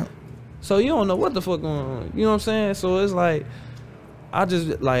attack. Yeah. So you don't know what the fuck going on. You know what I'm saying? So it's like, I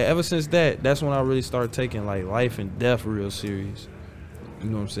just, like, ever since that's when I really started taking, like, life and death real serious.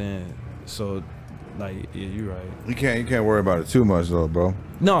 You know what I'm saying? So, like, yeah, you're right. You can't worry about it too much, though, bro.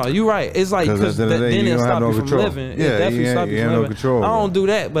 No, you're right. It's like, because then it'll stop you from living. Yeah, it definitely stop you from living. No control, I don't do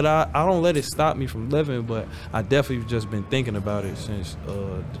that, but I don't let it stop me from living, but I definitely just been thinking about it since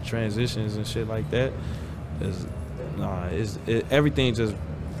the transitions and shit like that. Everything just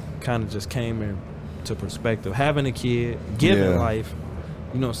kind of just came into perspective. Having a kid, giving life,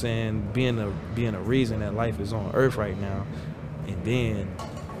 you know what I'm saying, being a reason that life is on earth right now, and then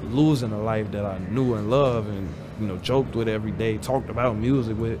losing a life that I knew and loved and, you know, joked with every day, talked about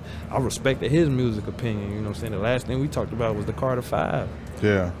music with. I respected his music opinion, you know what I'm saying? The last thing we talked about was the Carter 5.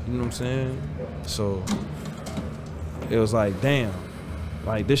 Yeah. You know what I'm saying? So it was like, damn,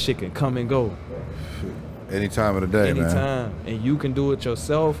 like this shit can come and go. Any time of the day, man. Anytime. And you can do it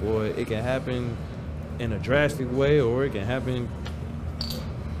yourself, or it can happen in a drastic way, or it can happen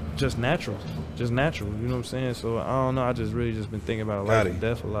just natural. Just natural, you know what I'm saying? So I don't know, I just really just been thinking about life and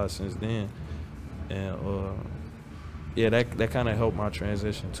death a lot since then. And yeah, that kind of helped my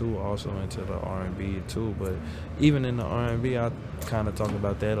transition too, also into the R&B too. But even in the R&B, I kind of talk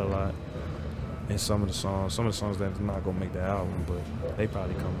about that a lot in some of the songs. Some of the songs that's not gonna make the album, but they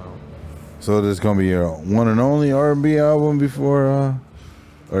probably come out. So this is gonna be your one and only R&B album before, or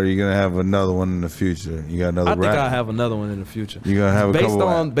are you gonna have another one in the future? You got another I rap? think I'll have another one in the future. You gonna have a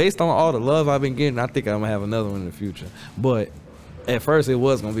couple based on all the love I've been getting, I think I'm gonna have another one in the future. But at first it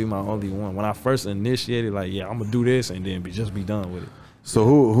was gonna be my only one. When I first initiated, like, yeah, I'm gonna do this and then just be done with it. So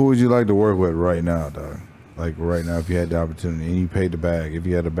who would you like to work with right now, dog? Like right now, if you had the opportunity and you paid the bag, if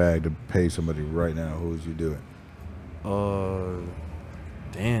you had a bag to pay somebody right now, who would you do it?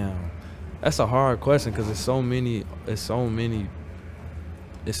 Damn, that's a hard question because it's so many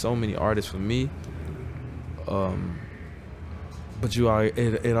artists for me. But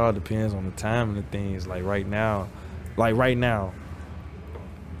it all depends on the time and the things. Like right now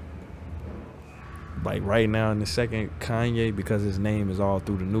in the second, Kanye, because his name is all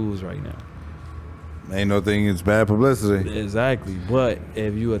through the news right now. Ain't no thing, it's bad publicity. Exactly, but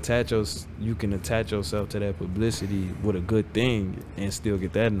if you you can attach yourself to that publicity with a good thing and still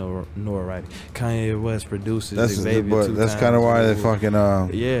get that notoriety. Kanye West produces Xavier. That's kind of why they fucking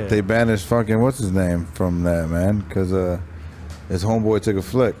they banished fucking what's his name from that, man, because his homeboy took a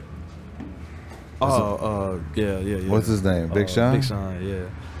flick. Yeah. What's his name? Big Sean? Big Sean, yeah. You know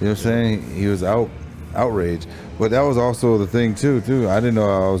what I'm saying? He was outraged. But that was also the thing, too. I didn't know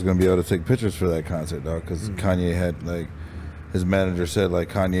I was going to be able to take pictures for that concert, dog, because Kanye had, like, his manager said, like,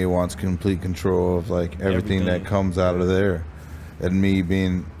 Kanye wants complete control of, like, everything that comes out of there. And me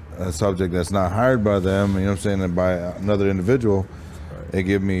being a subject that's not hired by them, you know what I'm saying, and by another individual, it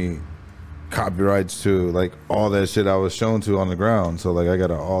gave me copyrights to, like, all that shit I was shown to on the ground. So, like, I got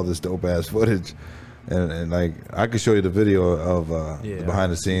all this dope-ass footage. And like, I could show you the video of the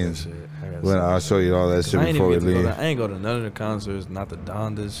behind the scenes. When I'll show you all that shit before we leave. I ain't go to none of the concerts, not the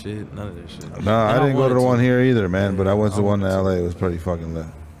Donda shit, none of that shit. No, I didn't go to the one here either, man. But I went to the one in LA. It was pretty fucking lit.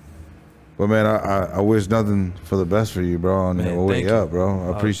 But man, I wish nothing for the best for you, bro. On your way up,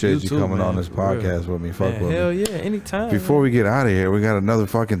 bro. I appreciate you coming on this podcast with me. Fuck with me. Hell yeah, anytime. Before we get out of here, we got another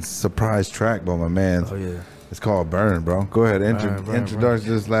fucking surprise track by my man. Oh yeah. It's called Burn, bro. Go ahead, introduce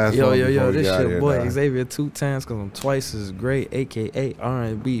this last one. Yo, this your boy Xavier 2 times because I'm twice as great, aka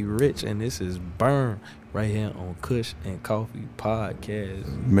R&B Rich, and this is Burn right here on Kush and Coffee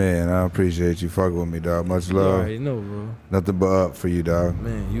Podcast. Man, I appreciate you fucking with me, dog. Much love. You already know, bro. Nothing but up for you, dog.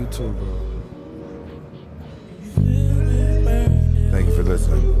 Man, you too, bro. Thank you for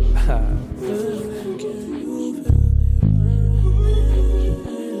listening.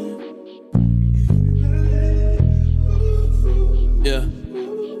 Yeah.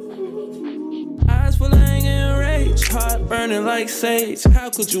 Eyes full of anger and rage, heart burning like sage. How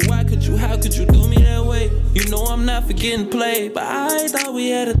could you, why could you, how could you do me that way? You know I'm not for getting played, but I thought we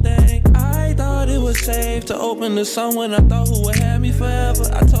had a thing. I thought it was safe to open to someone I thought who would have me forever.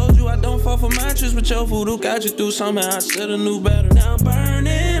 I told you I don't fall for mattress, but your voodoo got you through somehow. I should've knew better. Now I'm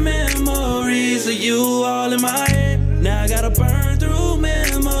burning memories of you all in my head. Now I gotta burn through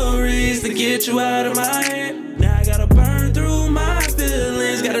memories to get you out of my head. Now I gotta burn through my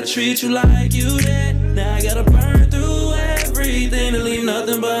feelings, gotta treat you like you did. Now I gotta burn through everything to leave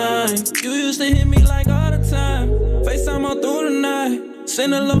nothing behind. You used to hit me like all the time, FaceTime all through the night.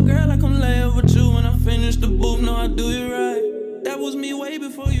 Send a little girl, I come lay up with you when I finish the booth. No, I do you right. That was me way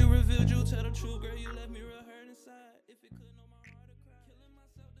before you revealed you. Tell the truth, girl, you